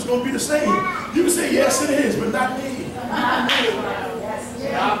get home, it's going to be the same. You can say, yes, it is, but not me. God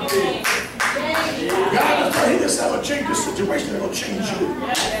is going to change the situation. They're going to change you.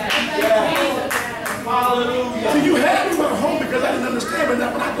 Hallelujah. So you had me at home because I didn't understand, but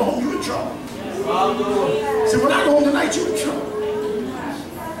now when I go home, you're in trouble. Hallelujah. See, when I go home tonight, you're in trouble.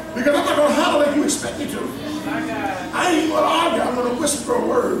 Because I'm not going to holler like you expect me to. I ain't even going to argue. I'm going to whisper a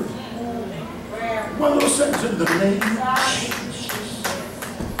word. One little sentence in the name of Jesus.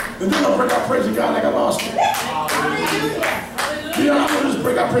 And then I'll break out praising God like I lost it. You know, I'm going to just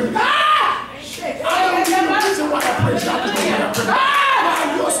break out praising God. I don't even know the reason why I praise God. I'm going to break out praising God.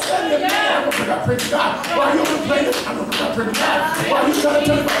 While you're standing there, I'm going to break out praising God. While you're complaining, I'm going to break out praising God. While you're trying to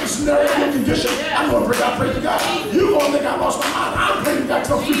tell me about the scenario of your condition, I'm going to break out praising God. You're going to think I lost my mind. I'm praising God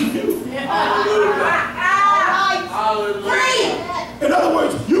because I'm free from you. Hallelujah. In other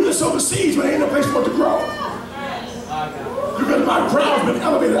words, you can sow the seeds, but there ain't no place for it to grow. Because my ground's been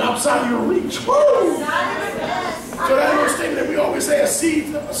elevated outside of your reach. Woo! So that little statement that we always say, a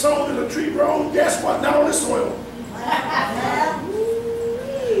seed sown is a tree grown. Guess what? Not on this soil.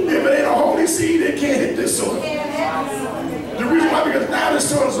 If it ain't a holy seed, it can't hit this soil. The reason why, because now this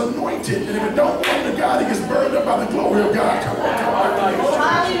soil is anointed, and if it don't belong to God, it gets burned up by the glory of God. Come on, come on.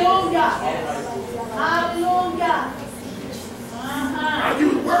 Hallelujah. Hallelujah. You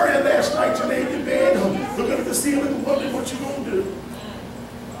were worried last night, you laid in your bed, looking at the ceiling, wondering what you're going to do.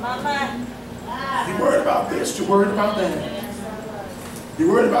 You're worried about this, you're worried about that. You're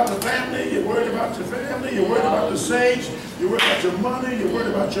worried about the family, you're worried about your family, you're worried about the saints, you're worried about your money, you're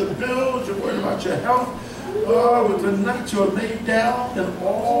worried about your bills, you're worried about your health. With the night you're laid down and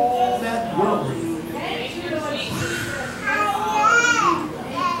all that worry.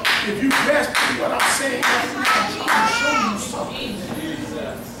 If you grasp what I'm saying, I'm trying to show you something.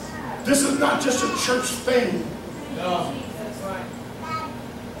 This is not just a church thing. No.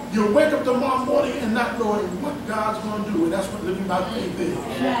 You'll wake up tomorrow morning and not knowing what God's going to do, and that's what living by faith is.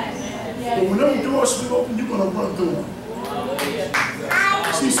 But when those doors swing open, you're going to run through them.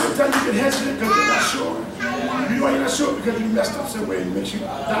 See, sometimes you get hesitant because you're not sure. You know you're not sure because you messed up somewhere and it makes you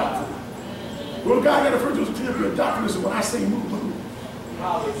doubtful. Well, God got to first do is clean up your doubtfulness, and when I say move, move.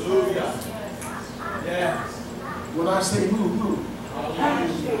 Hallelujah. Yes. When I say move, move.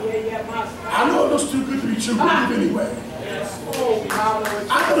 Hallelujah. I know it looks too good to be true, but move anyway. Yes.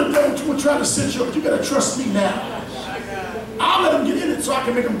 I know the devil will try to sit you up, but you got to trust me now. I'll let him get in it so I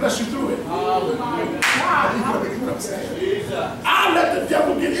can make him bless you through it. Hallelujah. I'll let the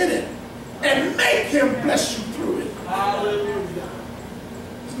devil get in it and make him bless you through it. Hallelujah.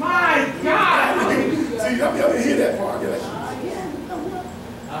 My God. See, y'all hear that part.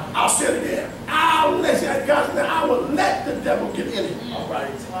 I'll say it again. I will let the devil get in it. All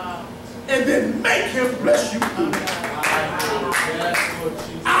right. And then make him bless you through it.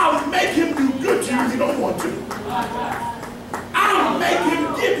 I'll make him do good to you if you don't want to. I'll make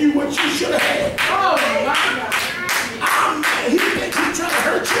him give you what you should have had. Oh, my God. He thinks he's trying to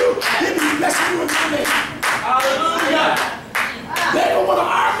hurt you. He'll be blessing you in my name. Hallelujah. They're going to want to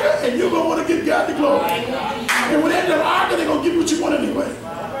argue, and you're going to want to give God the glory. And when they're done arguing, they're going to give you what you want anyway.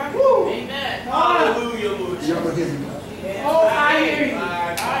 Woo. Amen. Hallelujah, Lord. Y'all don't hear me now. Oh, I hear you. I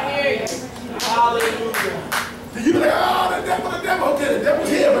hear you. Hallelujah. You be like, oh, the devil. Okay, the devil's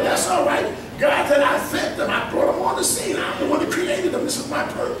here, but that's all right. God said, I sent them. I brought them on the scene. I'm the one that created them. This is my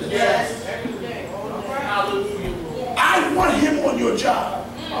purpose. Yes. Hallelujah, Lord. I want him on your job.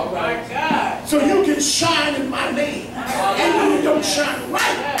 All right. God. So you can shine in my name. And when you don't shine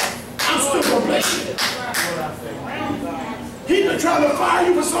right, I'm still going to bless you. He's been trying to fire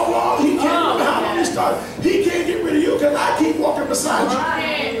you for so long, he can't remember how long he started. He can't get rid of you because I keep walking beside you.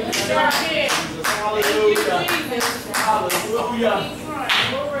 Hallelujah. Hallelujah.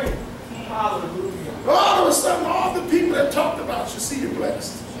 Hallelujah. All of a sudden, all the people that talked about you see you're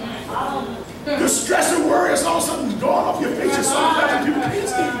blessed. The stress and worry is all of a sudden gone off your face. You're so glad that people can't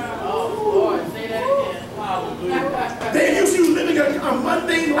see you. Oh, Lord, say that again. Hallelujah. They used to you living a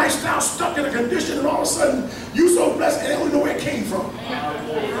mundane lifestyle, stuck in a condition, and all of a sudden, you so blessed and they don't know where it came from.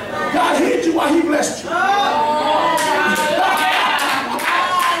 God hid you while he blessed you.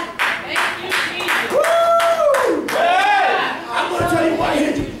 Thank you, Jesus. Woo! I'm going to tell you why he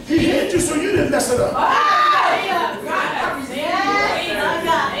hid you. He hid you so you didn't mess it up.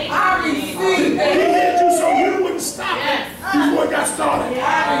 He hid you so you wouldn't stop it before it got started.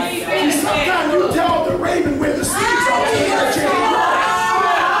 See, sometimes you tell the raven where the seeds are.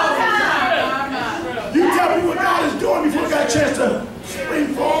 You tell me what God is doing before it got a chance to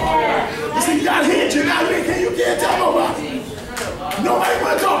spring forward. You see, God hid you. Now you can't tell nobody. Nobody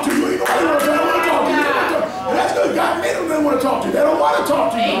want to talk to you. Ain't nobody want to talk to you. And that's good. God made them don't want to talk to you. They don't want to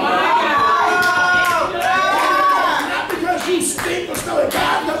talk to you. Not because you stink or smell like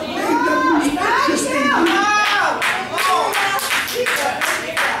God doesn't make them lose interest in you.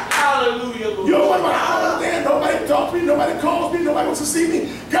 Hallelujah, Lord. You don't want to understand. Nobody talks to me. Nobody calls me. Nobody wants to see me.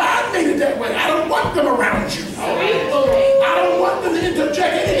 God made it that way. I don't want them around you. I don't want them to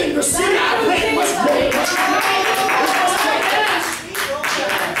interject anything. The seed I planted must grow.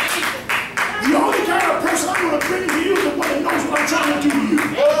 The only kind of person I'm going to bring to you is the one that knows what I'm trying to do to you.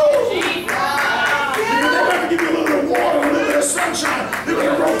 Because they're going to give you a little bit of water, a little bit of sunshine. They're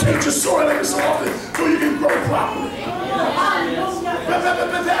going to rotate your soil every so often so you can grow properly. But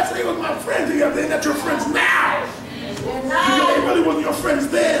that's they were my friends. They're not your friends now. Because they really wasn't your friends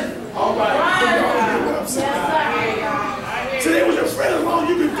then. All right. Y'all hear what I'm saying? So they was your friend as long as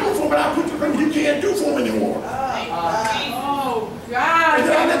you could do for them, but I put the things you can't do for them anymore. Oh, God. And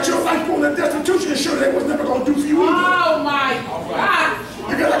then I let your life go into destitution and sure they was never going to do for you either. Oh, my God.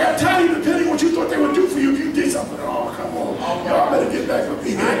 Because I got tired of you depending on what you thought they would do for you if you did something. Oh, come on. Y'all better get back with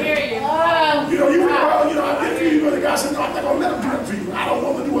me. I hear you. You know, I did for you. You know, the guy said, no, I'm not going to let him do that for you. I don't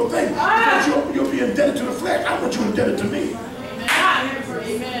want to do a thing. Because you'll be indebted to the flesh. I want you indebted to me.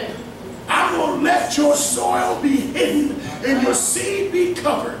 Amen. I'm going to let your soil be hidden and your seed be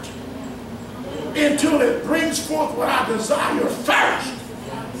covered until it brings forth what I desire first.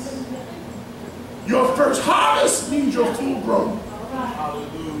 Your first harvest means you're full grown.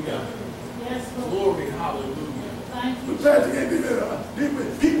 Hallelujah. Glory, hallelujah. The pastor gave me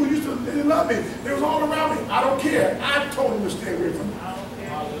people used to, they love me. They was all around me. I don't care. I told them to stay away from me.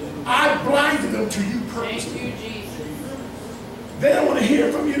 I blinded them to you purposely. Thank you, Jesus. They don't want to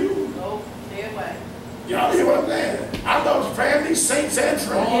hear from you. No, stay away. Y'all hear what I'm saying? I love family, saints, and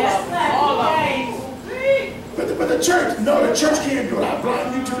friends. All of them. But the church, no, the church can't do it. I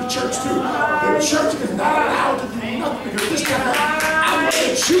blind you to the church too. The church is not allowed to do nothing because this time I want to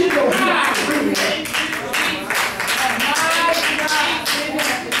let you know who I really am.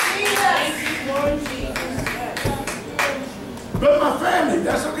 But my family,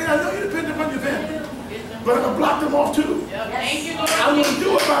 that's okay. I know you depend upon your family. But I'm going to block them off too. Thank you, Lord. I wouldn't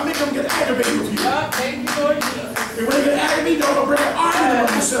do it if I make them get aggravated with you. Thank you, Lord Jesus. And when they get aggravated, they're going to bring an argument on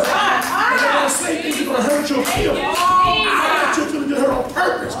themselves. And they're going to say things that are going to hurt your feelings. I want your feelings to hurt on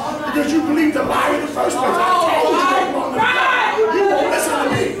purpose because you believe the lie in the first place. I told you to make wrong. You won't listen to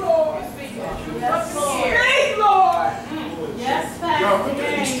me. Speak, Lord. Yes, Pastor. Y'all look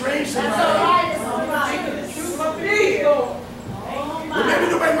at me strange tonight. Speak, Lord.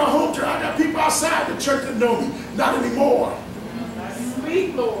 Remember nobody in my home church. I got people outside the church that know me. Not anymore.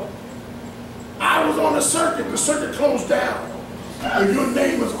 Speak, Lord. I was on the circuit closed down. And your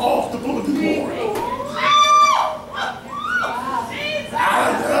name was off the bulletin board.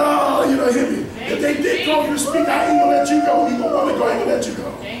 You don't hear me. If they did call you to speak, I ain't gonna let you go. You gonna want to go, I ain't gonna let you go.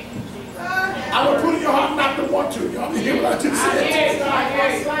 I will put in your heart not to want to. Y'all hear what I just said?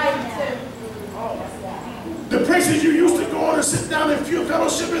 The places you used to go on and sit down and feel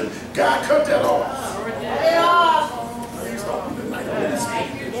fellowship in, God cut that off.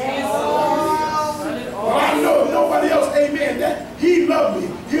 Well, I know nobody else, amen, that he loved me.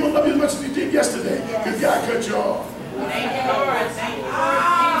 He don't love you as much as he did yesterday because God cut you off. Thank you, Lord. Thank you,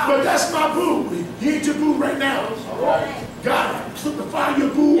 But that's my boo. He ain't your boo right now. God took the fire your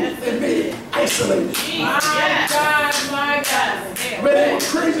boo and made it isolated. my God, my God. But they were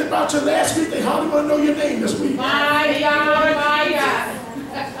crazy about you last week. They hardly want to know your name this week. My God, my God.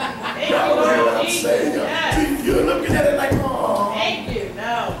 Thank you, Y'all hear what Lord I'm Jesus. saying? Yes. See, you're looking at it like, oh. Thank you.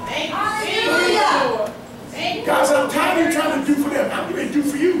 No. Thank you. Hallelujah. Thank you. God said, I'm tired of you trying to do for them. I'm going to do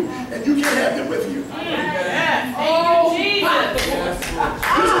for you, and you can't have them with you. Yes. Thank you, Jesus. This is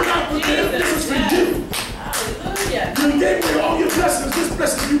not for them. This is for you. Hallelujah. You gave away all your blessings. This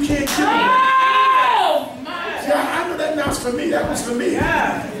blessing you can't give me. Oh, my. Yeah, I know that now is for me. That was for me.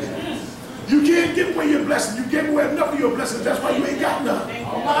 Yeah. You can't give away your blessings. You gave away enough of your blessings. That's why you ain't got none.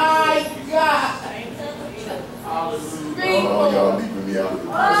 My God. Speak, Oh, y'all Lord. leaving me out of the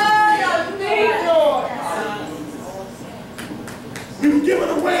Speak, Lord. We've given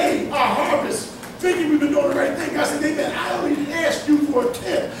away our harvest, thinking we've been doing the right thing. God said, amen, I only asked you for a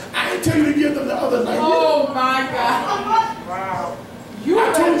 10. I didn't tell you to give them the other night. Oh, my God. Wow.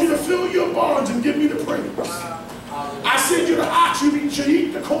 I told you to fill your barns and give me the praise. I said you the ox, you should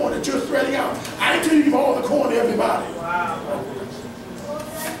eat the corn that you're threading out. I didn't tell you to give all the corn to everybody.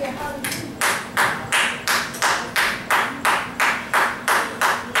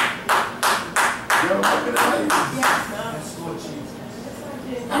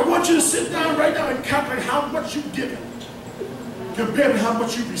 I want you to sit down right now and calculate how much you've given compared to how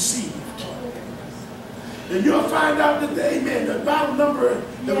much you received. And you'll find out that the amen, the bottom number is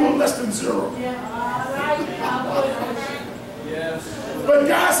a little less than 0. But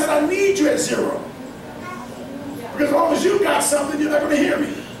God said, I need you at 0. Because as long as you got something, you're not going to hear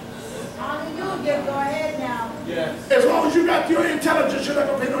me. Hallelujah. Go ahead now. As long as you got your intelligence, you're not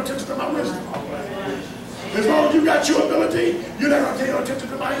going to pay no attention to my wisdom. As long as you got your ability, you're not going to pay no attention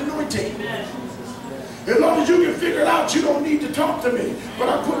to my anointing. As long as you can figure it out, you don't need to talk to me. But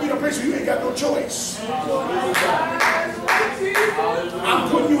I'm putting you in a place where you ain't got no choice. I'm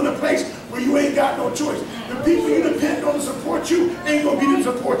putting you in a place where you ain't got no choice. The people you depend on to support you ain't going to be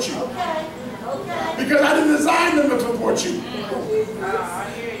to support you. Because I didn't design them to support you.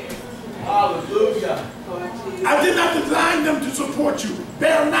 Hallelujah. I did not design them to support you.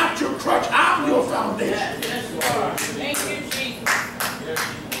 They're not your crutch. I'm your foundation. Thank you, Jesus.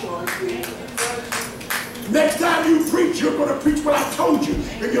 Next time you preach, you're going to preach what I told you.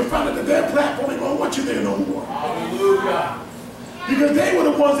 And you'll find out that their platform ain't going to want you there no more. Hallelujah. Because they were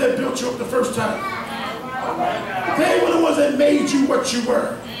the ones that built you up the first time. They were the ones that made you what you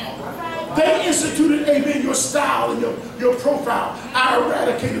were. They instituted, amen, your style and your profile. I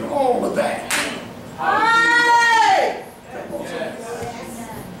eradicated all of that. Hey!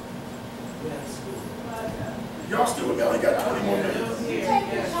 Y'all still with me? I only got 20 more minutes.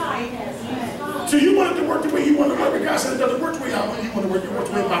 Take your time. So you want it to work the way you want to work, but God said it doesn't work the way I want you want to work. It works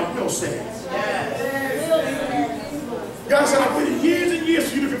the way my will says. God said, I've waited years and years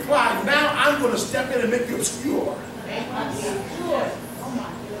for you to comply. Now I'm going to step in and make you obscure.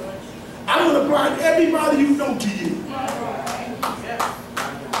 divine everybody you know to you.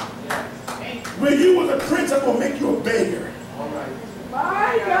 When you was a prince, I'm going to make you a beggar.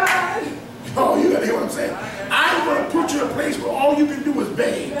 My God. Oh, you gotta hear what I'm saying? I'm going to put you in a place where all you can do is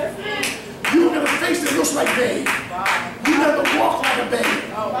beg. You're going to face that looks like beg. You never walk like a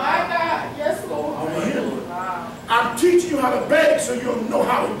beggar. Oh, my God. Yes, Lord. I'm teaching you how to beg so you'll know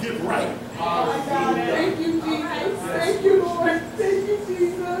how to get right. My God. Thank you, Jesus. Thank you, Lord. Thank you,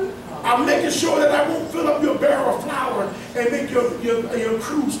 Jesus. I'm making sure that I won't fill up your barrel of flour and make your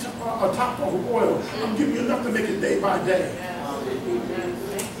cruise top off of oil. I'm giving you enough to make it day by day.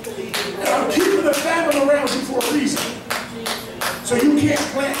 And I'm keeping the famine around you for a reason. So you can't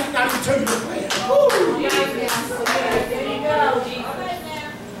plan, I can tell you to plan.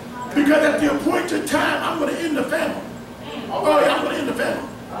 Because at the appointed time, I'm going to end the famine. Oh yeah, I'm going to end the famine.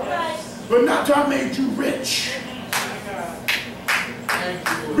 But not till I made you rich.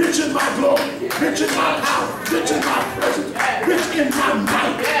 Rich in my glory, rich in my power, rich in my presence, rich in my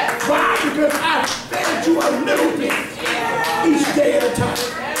might. Why? Because I fed you a little bit each day at a time.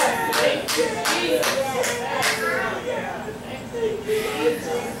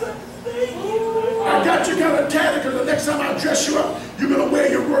 I got you kind of tatted because the next time I dress you up, you're going to wear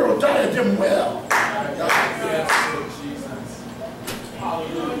your royal diadem well.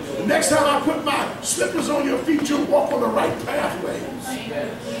 The next time I put my slippers on your feet, you'll walk on the right pathways.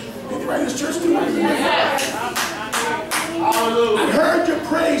 Anybody in this church do it? I heard your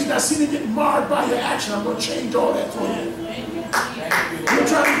praise and I seen it get marred by your action. I'm going to change all that for you. You're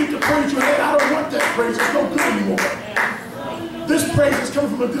trying to get the praise you had. I don't want that praise. It's no good anymore. This praise is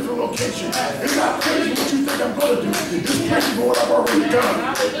coming from a different location. It's not praising what you think I'm going to do. It's praising for what I've already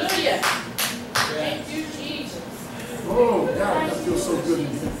done. Hallelujah. Thank you, Jesus. Oh, God, that feels so good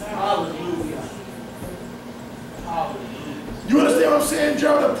in you. Hallelujah. Hallelujah. You understand what I'm saying,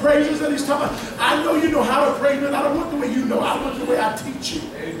 Joe? The praises that he's talking about. I know you know how to praise, but I don't want the way you know. I want the way I teach you.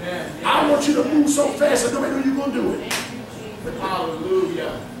 Amen. I want you to move so fast that nobody knows you're going to do it.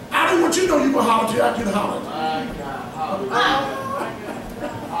 Hallelujah. I don't want you to know you're going to holler till I can holler. My God. Hallelujah.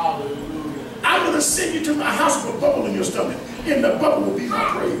 Hallelujah. I'm going to send you to my house with a bubble in your stomach. In the bubble will be my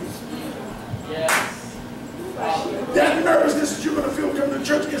praise. Yes. That nervousness that you're going to feel coming to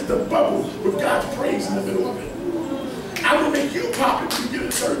church is the bubble with God's praise in the middle of it. I'm going to make you pop it when you get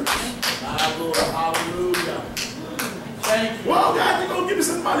in service. My Lord. Hallelujah. Thank you. Well, God, you're going to give me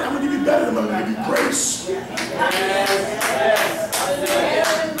some money. I'm going to give you better than money. I'm going to give you grace. Yes.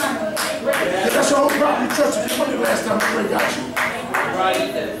 That's your whole problem. You trusted your money last time I got you. Right.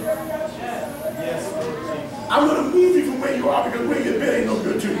 Yes, Lord Jesus. I'm going to move you from where you are because where you've been ain't no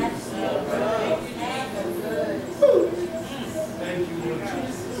good to you. Thank you, Lord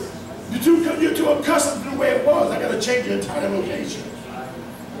Jesus. You're too accustomed to the way it was. I got to change your entire location.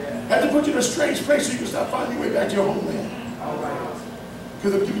 I had to put you in a strange place so you can stop finding your way back to your homeland. All right.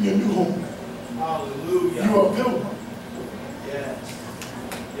 Because I'm giving you a new homeland. Hallelujah. You are a pilgrim. Yes.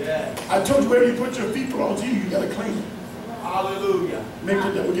 Yes. I told you wherever you put your feet belong to you, you got to claim it. Hallelujah. Make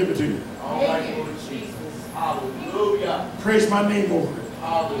the devil give it to you. All right, Lord Jesus. Hallelujah. Praise my name over it.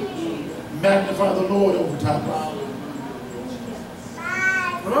 Hallelujah. Magnify the Lord over Tabernacle. Hallelujah.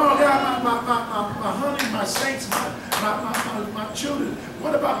 But oh God, my honey, my saints, my children,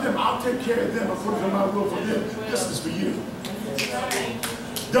 what about them? I'll take care of them according to my will for them. This is for you.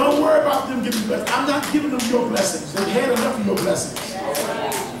 Don't worry about them giving blessings. I'm not giving them your blessings. They had enough of your blessings.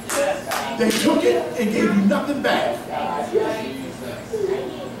 They took it and gave you nothing back.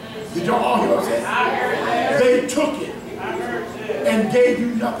 Did y'all all hear what I'm saying? They took it and gave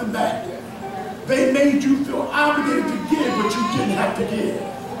you nothing back. They made you feel obligated to give, but you didn't have to give.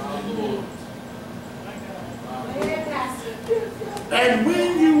 And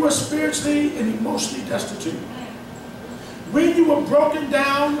when you were spiritually and emotionally destitute, when you were broken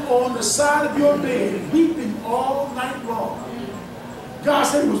down on the side of your bed, weeping all night long, God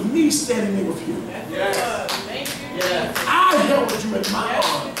said it was me standing there with you. Yes. Yes. I held you in my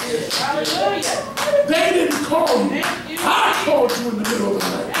arms. They didn't call you. I called you in the middle of the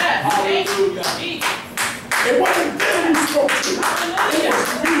night. Hallelujah. It wasn't them you spoke to. It was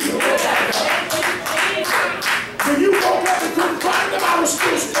me. When you woke up and couldn't find them, I was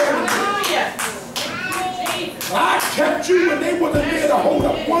still standing there. I kept you when they wasn't there to hold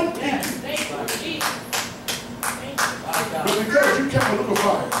up one pinky. But because you kept a little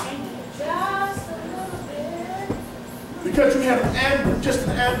fire. Because you had an amber, just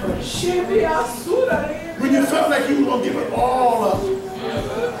an amber. When you felt like you were going to give it all up.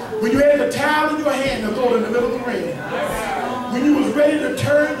 When you had the towel in your hand to throw it in the middle of the rain. When you was ready to to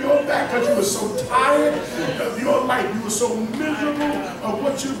turn your back because you were so tired of your life. You were so miserable of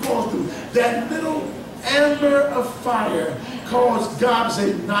what you're going through. That little amber of fire caused God to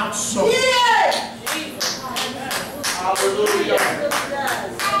say, not so. Yeah. Hallelujah.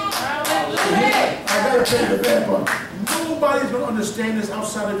 I gotta tell you the bad part. Nobody's gonna understand this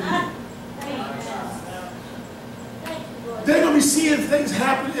outside of you. They're gonna be seeing things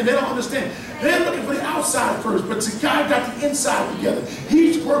happen and they don't understand. They're looking for the outside first, but see, God got the inside together.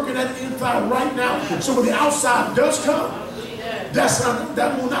 He's working at the inside right now. So when the outside does come,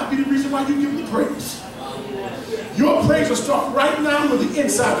 that will not be the reason why you give me praise. Your praise will start right now with the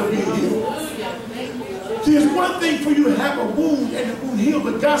inside of being healed. See, it's one thing for you to have a wound and the wound healed,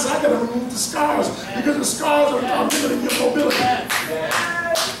 but God said, I got to remove the scars because the scars are limiting your mobility.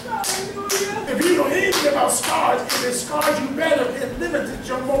 If you know anything about scars, if it scars you better, it limits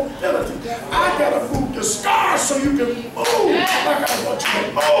your mobility. I got to move the scars so you can move like I want you to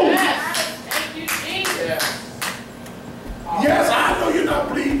move. Thank you, Jesus. Yes, I know you're not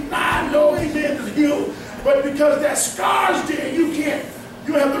bleeding. I know, amen, is healed. But because that scar's there, you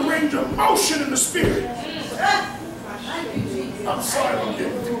have the range of motion in the spirit. I'm sorry I'm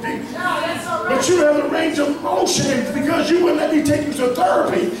getting too deep. But you have the range of motion because you wouldn't let me take you to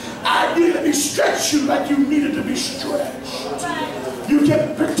therapy. I didn't let me stretch you like you needed to be stretched. You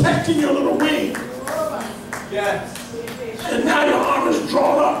kept protecting your little wing. Yes. And now your arm is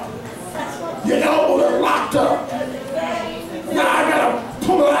drawn up. Your elbows are locked up. Now I gotta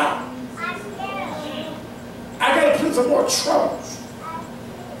pull it out. I gotta put some more troubles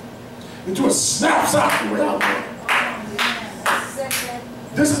until it snaps out the way I want.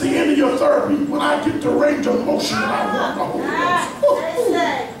 This is the end of your therapy when I get the range of motion and I want the Holy Ghost.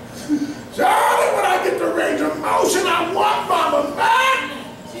 Charlie, when I get the range of motion, I want Mama back.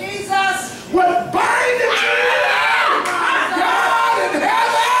 Jesus. What binding you? God in heaven.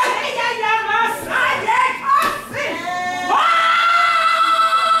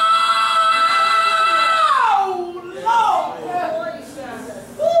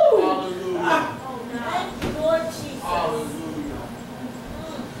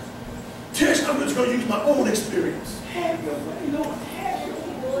 I'm just going to use my own experience.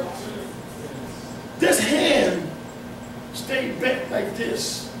 This hand stayed bent like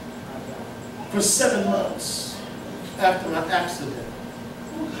this for 7 months after my accident.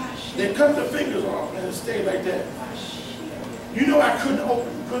 They cut the fingers off and it stayed like that. You know I couldn't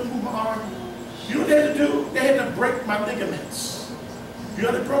move my arm. You know what they had to do? They had to break my ligaments. You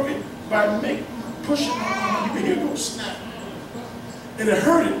know they broke it? By pushing my arm. You can hear it go snap. And it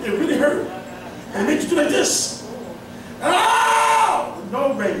hurted. It really hurt. And it makes you do like this. Oh!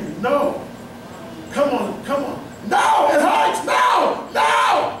 No, baby. No. Come on. Come on. No! It hurts. No!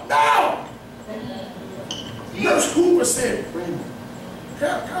 No! No! Nurse Hoover said, Raymond,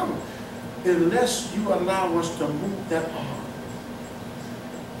 come. Unless you allow us to move that arm,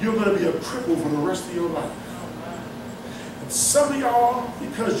 you're going to be a cripple for the rest of your life. And some of y'all,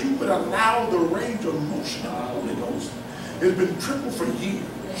 because you would allow the range of motion of the Holy Ghost, it's been crippled for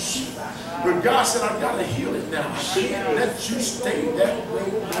years. But God said, I've got to heal it now. I can't let you stay that way.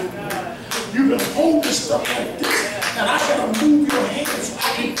 You've been holding stuff like this, and I got to move your hands so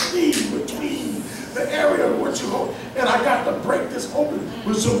I can clean between the area of what you hold. And I got to break this open.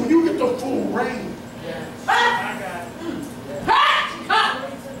 But so when you get the full range,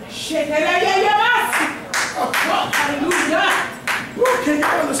 can you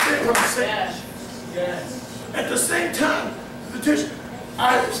understand what I'm saying? Yes. At the same time,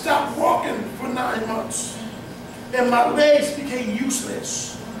 I stopped walking for 9 months, and my legs became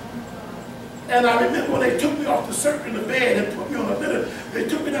useless. And I remember when they took me off the circular bed and put me on a litter, they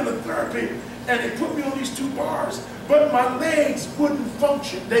took me down to therapy, and they put me on these 2 bars, but my legs wouldn't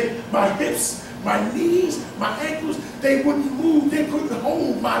function. My hips, my knees, my ankles, they wouldn't move. They couldn't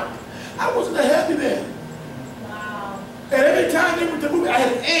hold I wasn't a happy man. Wow. And every time they went to move, I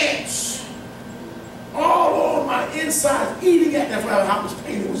had ants all on my insides eating at that. That's how much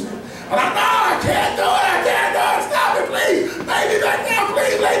pain it was in. And I can't do it. I can't do it. Stop it, please. Lay me back down,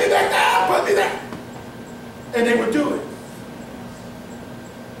 please. Lay me back down. Put me down. And they would do it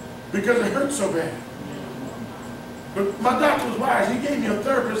because it hurt so bad. But my doctor was wise. He gave me a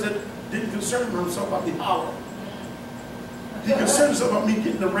therapist that didn't concern himself about me hollering. He concerned himself about me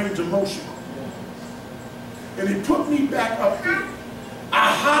getting the range of motion. And he put me back up there.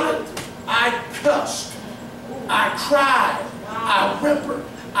 I hollered, I cussed, I cried, I whimpered,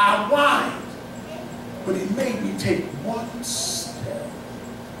 I whined. But he made me take 1 step.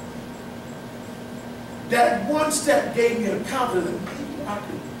 That 1 step gave me a confidence that maybe I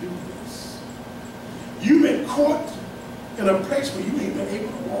could do this. You've been caught in a place where you ain't been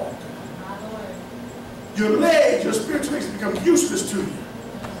able to walk. Your legs, your spiritual legs become useless to you.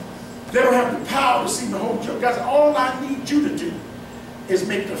 They don't have the power to seem to hold you up. Guys, all I need you to do is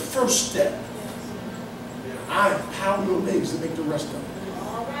make the first step. I empower your legs to make the rest of it.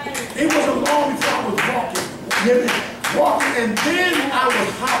 It wasn't long before I was walking, and then I was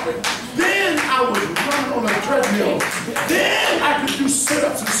hopping. Then I was running on a treadmill. Then I could do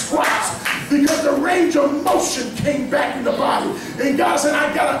sit-ups and squats because the range of motion came back in the body. And God said,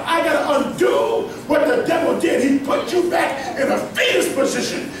 I gotta undo what the devil did. He put you back in a fetus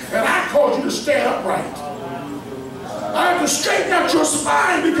position, and I called you to stand upright. I have to straighten out your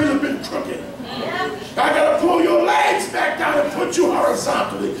spine because it's been crooked. I got to pull your legs back down and put you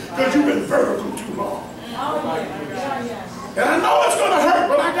horizontally because you've been vertical too long. And I know it's going to hurt,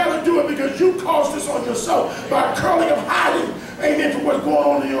 but I got to do it because you caused this on yourself by curling up, hiding, amen, for what's going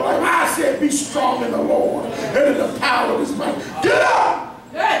on in your life. I said, be strong in the Lord and in the power of his might. Get up!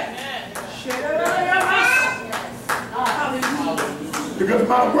 Because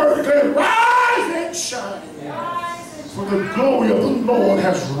my word declares, rise and shine. For the glory of the Lord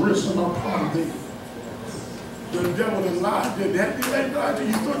has risen upon thee. The devil and lied didn't have you that lie to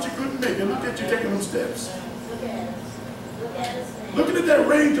you. Thought you couldn't make it. Look at you taking them steps. Looking at that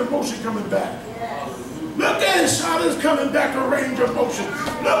range of motion coming back. Look at it, Charlotte's coming back to range of motion.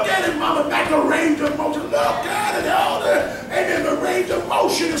 Look at it, Mama, back to range of motion. Look at it, Elder. Amen. The range of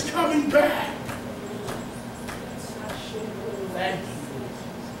motion is coming back.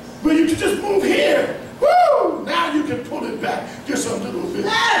 But you can just move here. Woo! Now you can pull it back just a little bit.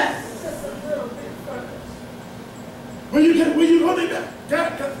 When you hold it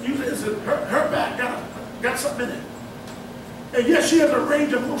back, her back got something in it. And yes, she has a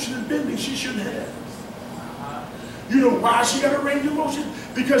range of motion and bending she shouldn't have. You know why she got a range of motion?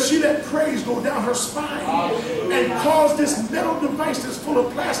 Because she let praise go down her spine and caused this metal device that's full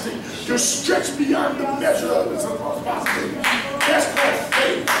of plastic to stretch beyond the measure of its possibility. That's called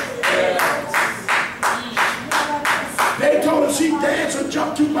faith. They told her she danced or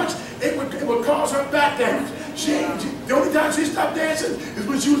jumped too much, it would cause her back damage. The only time she stopped dancing is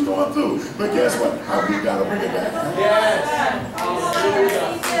when she was going through. But guess what? We got to bring it back. Yes.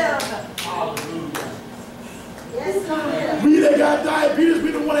 Hallelujah. We that got diabetes,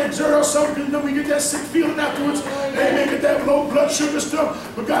 we don't want to exert ourselves because you know we get that sick feeling afterwards. Amen. Get that low blood sugar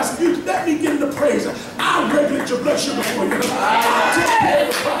stuff. But God said, you let me get into praise. I'll regulate your blood sugar for you. I'll take care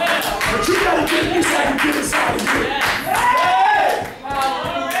of the problem. But you got to get me so I can get inside of you.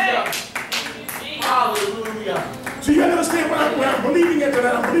 Hallelujah. So you got to understand when I'm believing into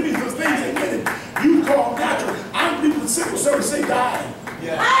that. I'm believing those things ain't getting you call natural. I'm believing the simple service say die.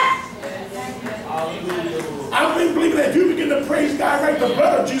 Yeah. I'm believing that if you begin to praise God, right, the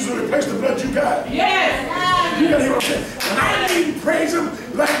blood of Jesus will replace the blood you got. Yes. You got to hear what I'm saying. And I didn't praise him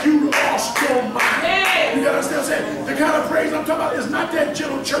like you lost your mind. Yes. You got to understand what I'm saying? The kind of praise I'm talking about is not that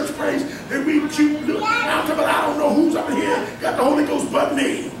gentle church praise that we cute. I'm talking about I don't know who's up in here got the Holy Ghost but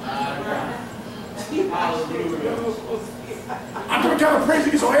me. Hallelujah. I'm talking kind of praise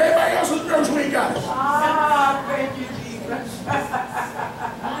that gets on everybody else's nerves who ain't got it. Thank you, Jesus.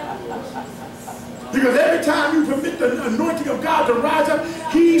 Because every time you permit the anointing of God to rise up,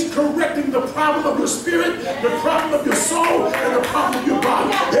 he's correcting the problem of your spirit, the problem of your soul, and the problem of your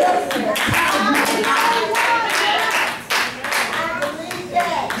body. Every time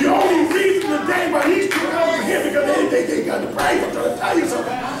the only reason today why he's doing over here because they got to praise. I'm trying to tell you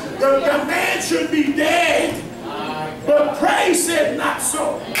something. The man should be dead. But praise said not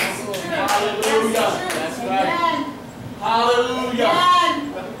so. Hallelujah. That's right. Hallelujah.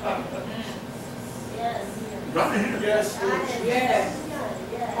 Right here. Yes. Yes.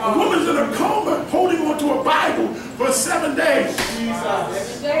 A woman's in a coma holding on to a Bible for 7 days.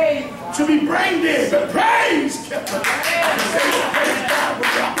 Jesus. To be brain dead, but praise kept her.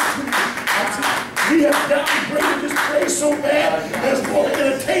 We have got to bring this praise so bad, there's more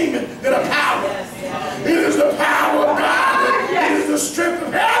entertainment than a power. It is the power of God. It is the strength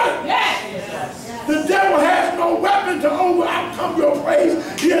of heaven. The devil has no weapon to outcome your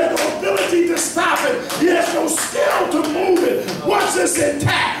praise. He has no ability to stop it. He has no skill to move it. Once it's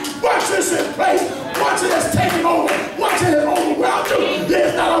intact, once it's in place, once it has taken over, once it has overwhelmed you,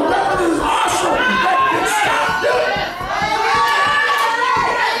 there's not a weapon in his arsenal that can stop you.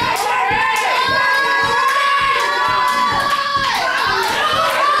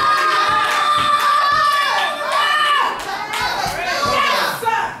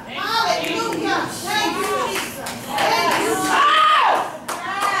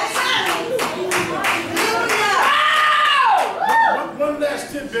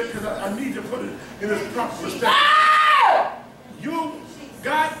 Because I need to put it in its proper perspective.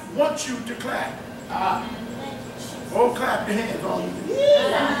 wants you to clap. Oh, clap your hands on you.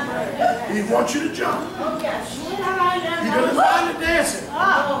 He wants you to jump. He doesn't mind the dancing.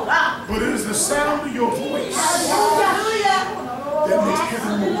 But it is the sound of your voice that makes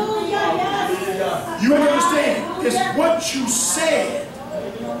heaven move. You understand? It's what you said.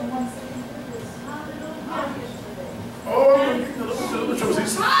 Oh,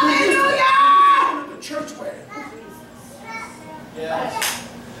 the church way.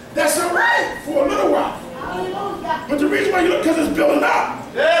 That's all right for a little while. But the reason why you look, because it's building up.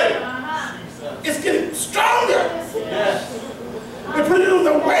 It's getting stronger. And put it on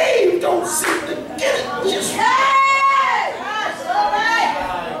the wave, don't seem to get it. Just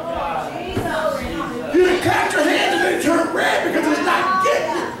you can clap your hands and they turn red because it's not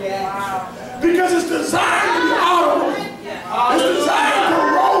getting it. Because it's designed to be audible. It's designed to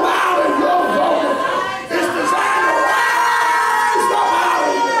roll out in your vocal. It's designed to rise up out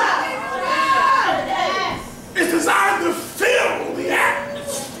of you. It's designed to fill the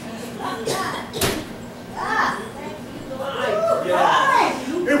atmosphere.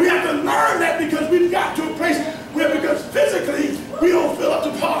 And we have to learn that because we've got to a place where, because physically we don't fill up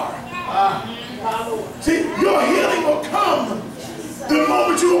to par. See, your healing will come the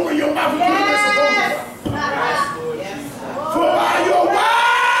moment you open your mouth and put it supposed to. For by your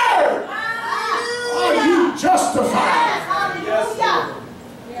word are you justified.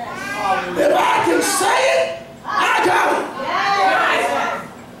 If I can say it, I got it.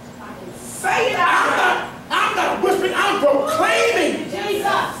 I'm not whispering, I'm proclaiming.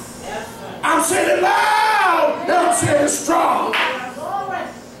 I'm saying it loud, and I'm saying it strong.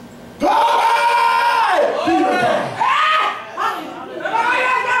 Glory! Be to God.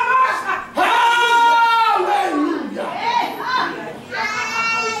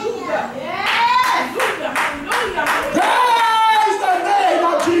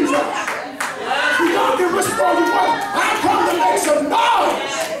 I come to make some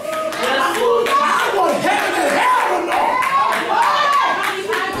noise. I want heaven and hell to know.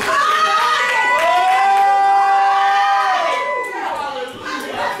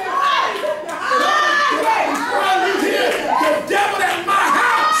 Before I leave here, the devil at my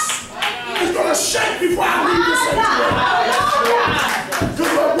house is going to shake before I leave this sanctuary.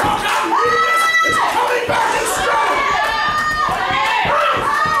 Because the rock I'm leaving is coming back and strong.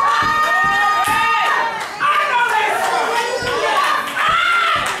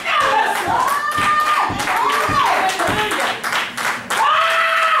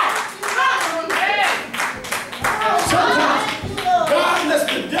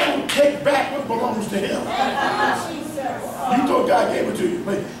 Take back what belongs to him. You thought God gave it to you,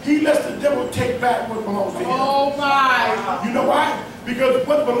 but he lets the devil take back what belongs to him. Oh my! You know why? Because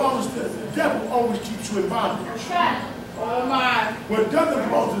what belongs to the devil always keeps you in bondage. Oh my! What doesn't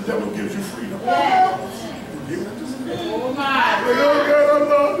belong to the devil gives you freedom. Oh my!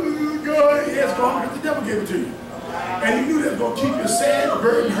 God, yes, God, because the devil gave it to you. And he knew that was going to keep you sad,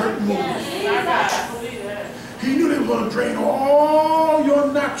 burdened, hurt, and moving. He knew they were going to drain all your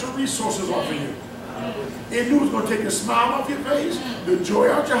natural resources off of you. He knew it was going to take the smile off your face, the joy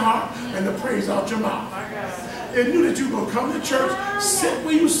out your heart, and the praise out your mouth. It knew that you were going to come to church, sit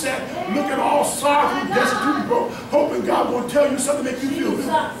where you sat, looking all sorrowful, destitute, and broke, hoping God will tell you something to make you feel good.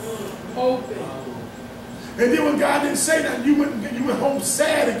 And then when God didn't say that, you went home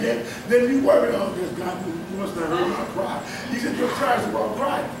sad again, then you worried, oh, God, you must not heard my cry. He said, your cries are all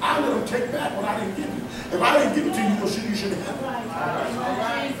crying. I let him take back what I didn't give you. If I didn't give it to you, you should have had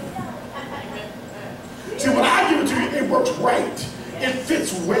it. See, when I give it to you, it works right. It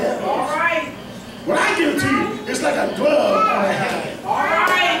fits well. When I give it to you, it's like a glove on a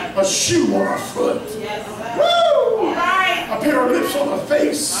hand, a shoe on a foot. Woo! A pair of lips on the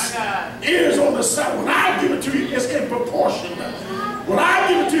face, ears on the side. When I give it to you, it's in proportion. When I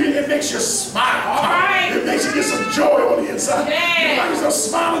give it to you, it makes you smile. It makes you get some joy on the inside. You're like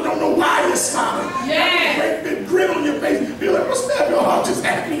smiling, don't know why you're smiling. You have a great big grin on your face. You're like, what's that? Oh, I'm just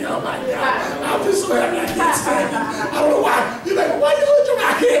happy. Oh my God. I'm just so happy I can't stand it. I don't know why. You're like, why you doing it?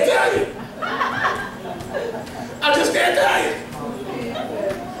 I can't tell you. I just can't tell you.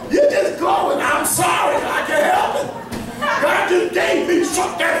 You're just glowing. I'm sorry. I can't help it. God just gave me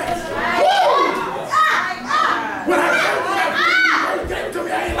something. Woo! When I gave it to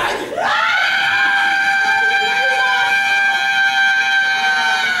me, I ain't like it.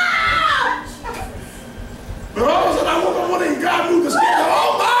 But all of a sudden, I woke up one day and God moved the scale.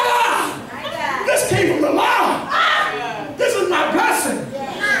 Oh my God! This came from the Lord. This is my blessing.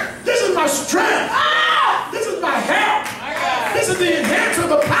 This is my strength. This is my help. This is the enhancer of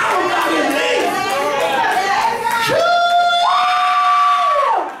the power of God in me.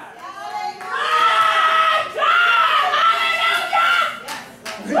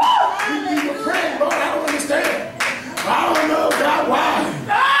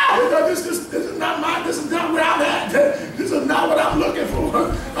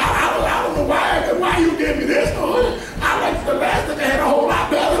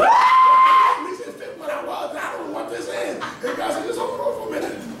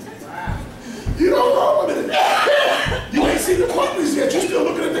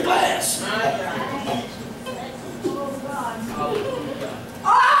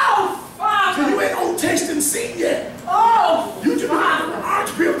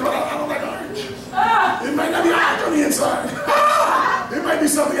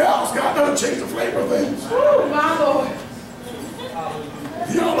 to change the flavor of things. Oh, my Lord.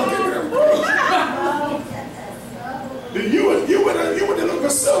 Y'all look at me. You went to look for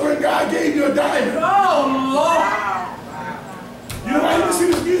silver and God gave you a diamond. Oh, Lord. You know why you see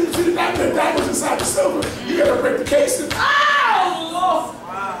this? You see the diamond? The diamond's inside the silver. You got to break the casing. Oh, Lord.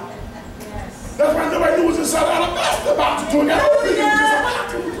 That's why nobody knew what was inside alabaster box until it got open. It was just a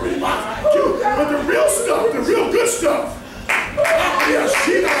box. It was pretty box. But the real stuff, the real good stuff, as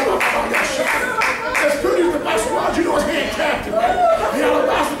good as the box was, you know it's handcrafted, right? The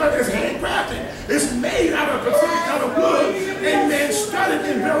alabaster box is handcrafted. It's made out of a specific kind of wood, amen, studded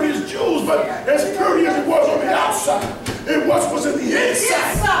in various jewels, but as pretty as it was on the outside, it was in the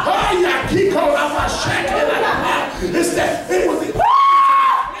inside. It's that it was the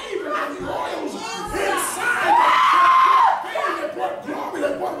flavor and the oils inside that brought glory,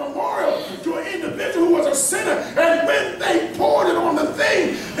 that brought memorial to an individual who was a sinner. And when they poured it on the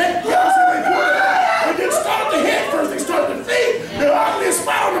thing, they poured it on. They didn't start at the head first, they started the feet, the ugliest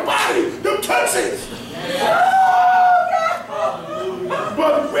spot on the body, the tootsies.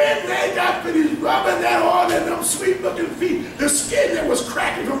 But when they got finished rubbing that on in them sweet-looking feet, the skin that was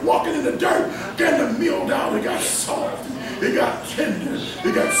cracking from walking in the dirt began to melt down. It got soft. It got tender.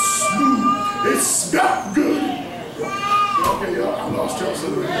 It got smooth. It smelled good. Okay, y'all, I lost y'all so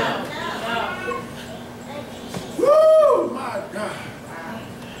woo, my God.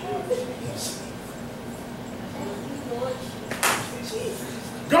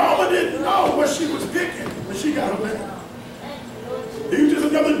 Gomer didn't know what she was picking when she got her man. He was just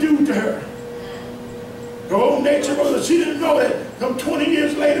another dude to her. Her old nature was that she didn't know that some 20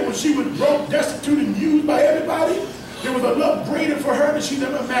 years later when she was broke, destitute, and used by everybody, there was a love greater for her than she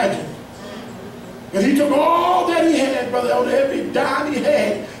never imagined. And he took all that he had, Brother Elder, every dime he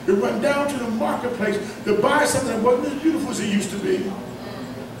had, to run down to the marketplace to buy something that wasn't as beautiful as it used to be.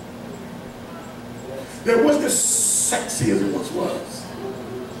 That wasn't as sexy as it once was.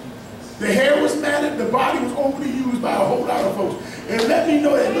 The hair was matted, the body was overly used by a whole lot of folks. And let me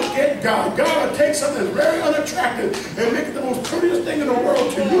know that look at God. God will take something that's very unattractive and make it the most prettiest thing in the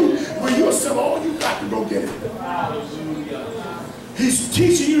world to you, where you'll sell all you got to go get it. He's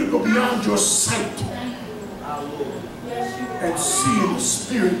teaching you to go beyond your sight and see in the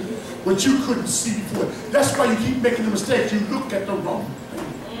spirit what you couldn't see before. That's why you keep making the mistakes. You look at the wrong thing.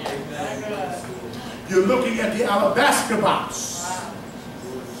 You're looking at the alabaster box.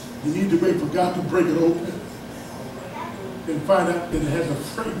 You need to wait for God to break it open and find out that it has a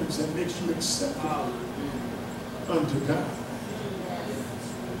fragrance that makes you acceptable unto God.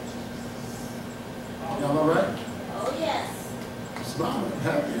 Y'all all right? Oh, yes. Smiling,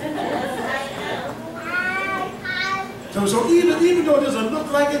 happy. Yes, So even though it doesn't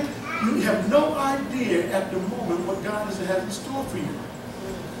look like it, you have no idea at the moment what God has in store for you.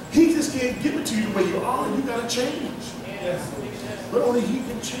 He just can't give it to you the way you are. You got to change. But only He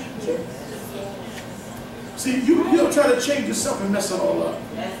can change it. See, you'll try to change yourself and mess it all up.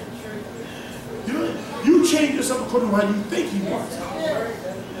 You change yourself according to how you think He wants.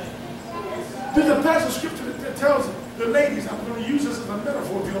 There's a passage of scripture that tells the ladies, I'm going to use this as a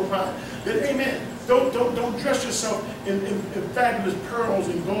metaphor if you don't mind, that amen, don't dress yourself in fabulous pearls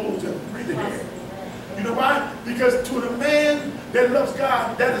and golds and braided hair. You know why? Because to a man that loves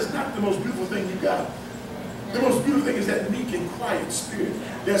God, that is not the most beautiful thing you got. The most beautiful thing is that meek and quiet spirit,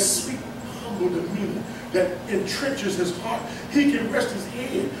 that sweet, humble demeanor that entrenches his heart. He can rest his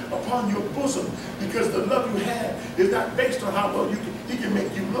head upon your bosom because the love you have is not based on how well he can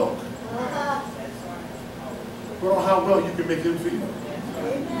make you look, but on how well you can make him feel.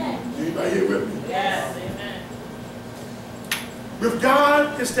 Amen. Anybody here with me? Yes, amen. With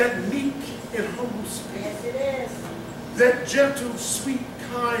God, it's that meek and humble spirit. Yes, it is. That gentle, sweet,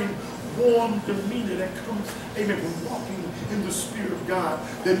 kind, warm demeanor that comes, amen, from walking in the Spirit of God,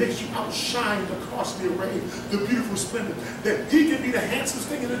 that makes you outshine the costly array, the beautiful splendor. That he can be the handsomest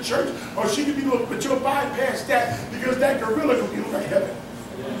thing in the church, or she can be the, but you'll bypass that because that gorilla can be like heaven.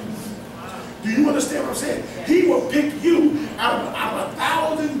 Do you understand what I'm saying? He will pick you out of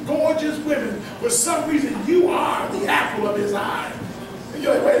 1,000 gorgeous women. For some reason, you are the apple of his eye. And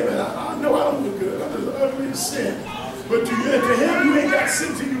you're like, wait a minute, I know I don't look good. I'm just ugly as sin. But to him, you ain't got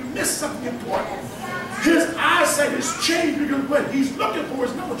sin till you miss something important. His eyesight is changed because what he's looking for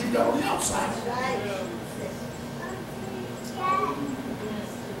is not what you got on the outside.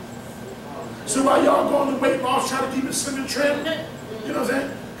 So while y'all going to weight loss, trying to keep it slim and trim, you know what I'm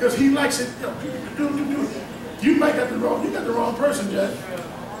saying? Because he likes it. You might got the wrong person, Jack.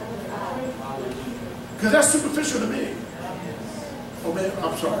 Because that's superficial to me. Oh man,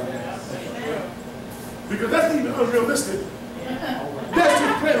 I'm sorry. Because that's even unrealistic. That's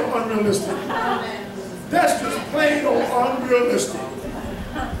just plain old unrealistic. That's just plain old unrealistic.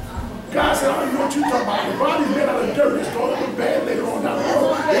 God said, I don't know what you're talking about. The body's made out of dirt. It's going to look bad later on down the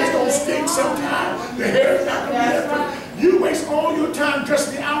road. It's going to stink sometime. The hair is not going to be that pretty. You waste all your time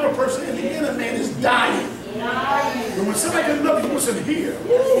dressing the outer person, and the inner man is dying. And when somebody can love you, what's in here?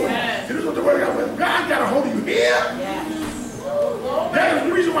 Here's what the word of God got a hold of you here. That is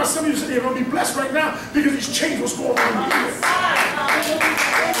the reason why some of you say you're going to be blessed right now, because He's changed what's going on here.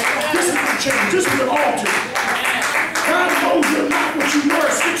 This is the change. This is the altar. God knows you're not what you were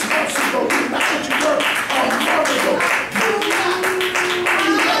 6 months ago. You're not what you were a month ago.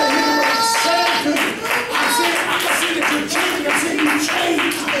 You gotta hear what I'm saying to you. I'm not saying that you're changing. I'm saying you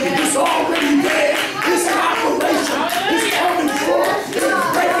changed. It's already there. It's in operation. It's coming forth. It's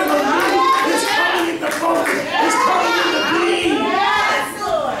breaking the new. It's coming in the focus. It's coming in the beam. Yes,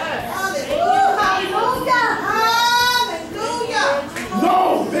 Lord. Hallelujah. Hallelujah.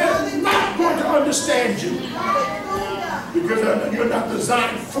 No, they're not going to understand you. Because you're not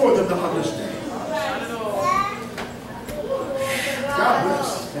designed for them to understand. God bless.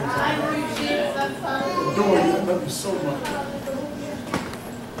 Adore you. I love you so much.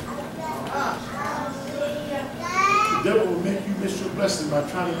 The devil will make you miss your blessing by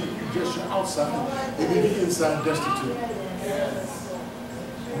trying to make you just your outside and leave the inside destitute.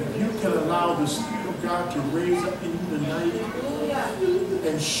 If you can allow the Spirit of God to raise up in you tonight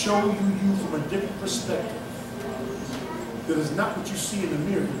and show you from a different perspective, that is not what you see in the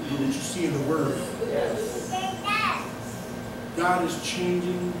mirror, but what you see in the Word. God is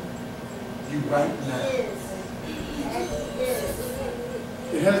changing you right now.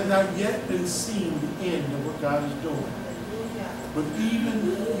 It has not yet been seen the end of what God is doing. But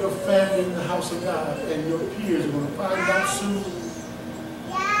even your family in the house of God and your peers are going to find out soon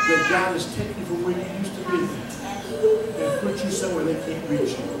that God is taking you from where you used to be and put you somewhere they can't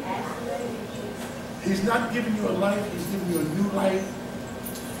reach you. He's not giving you a life, He's giving you a new life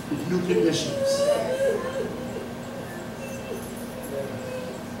with new conditions.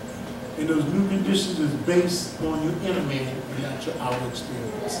 And those new conditions is based on your inner man and not your outer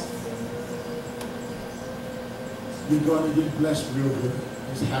experience. You're going to get blessed real good.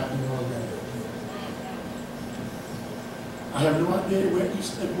 It's happening already. I have no idea where each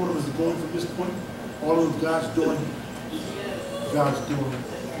and every one of us is going from this point. All of God's doing it. God's doing it.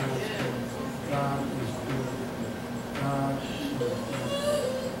 God is good. God is good.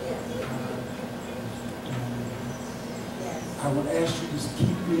 I would ask you to just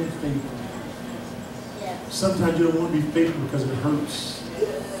keep being faithful. Sometimes you don't want to be faithful because it hurts.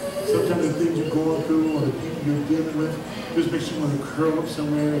 Sometimes the things you're going through or the people you're dealing with just makes you want to curl up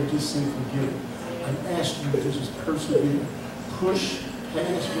somewhere and just say forget it. I'm asking you to just persevere. Push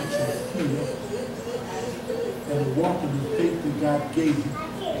past what you feel and walk in the faith that God gave you.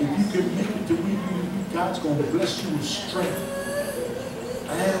 If you can make it to where you, God's going to bless you with strength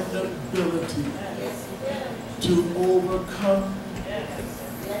and the ability to overcome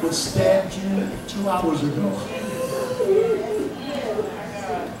what stabbed you 2 hours ago.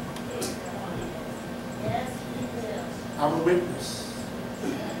 I'm a witness.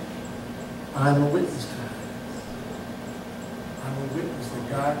 I'm a witness tonight. I'm a witness that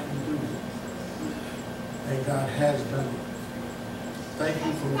God can do it. And God has done it. Thank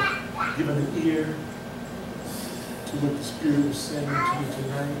you for giving an ear to what the Spirit was saying to you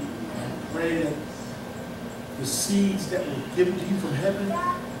tonight. I pray that the seeds that were given to you from heaven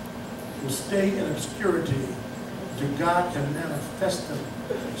will stay in obscurity until God can manifest them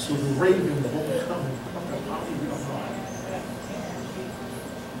so the raven won't come and pluck them out of your heart.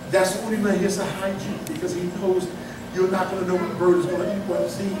 That's the only way He has to hide you, because He knows you're not going to know what bird is going to eat what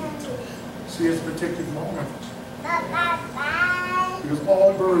seed. So He has to protect you from all of it. Because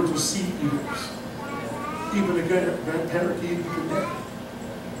all birds are seed eaters. Even a parakeet and cadet.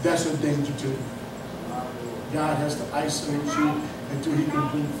 That's a danger to you. God has to isolate you until He can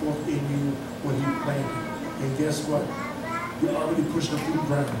bring forth in you what He planted. And guess what? You're already pushing up through the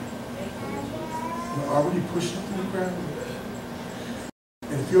ground. You're already pushing up through the ground.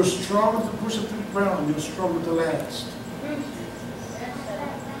 And if you're strong enough to push up through the ground, you're strong enough to last.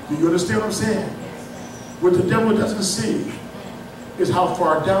 Do you understand what I'm saying? What the devil doesn't see is how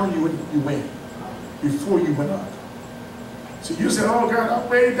far down you went before you went up. So you said, oh God, I'm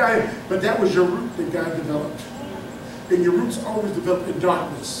way down. But that was your root that God developed. And your roots always develop in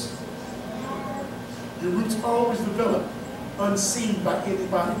darkness. Your roots always develop unseen by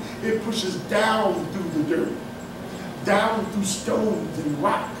anybody. It pushes down through the dirt, down through stones and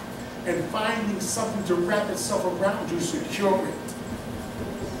rock, and finding something to wrap itself around you, secure it.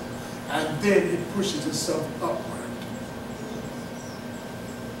 And then it pushes itself upward.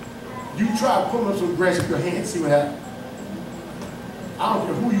 You try pulling up some grass with your hand, see what happens. I don't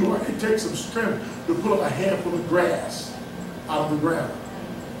care who you are. It takes some strength to pull up a handful of grass out of the ground.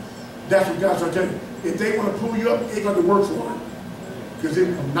 That's what God's trying to tell you. If they want to pull you up, they're going to work for it. Because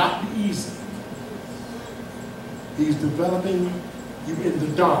it will not be easy. He's developing you in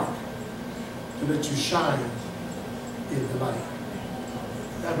the dark to let you shine in the light.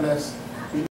 God bless.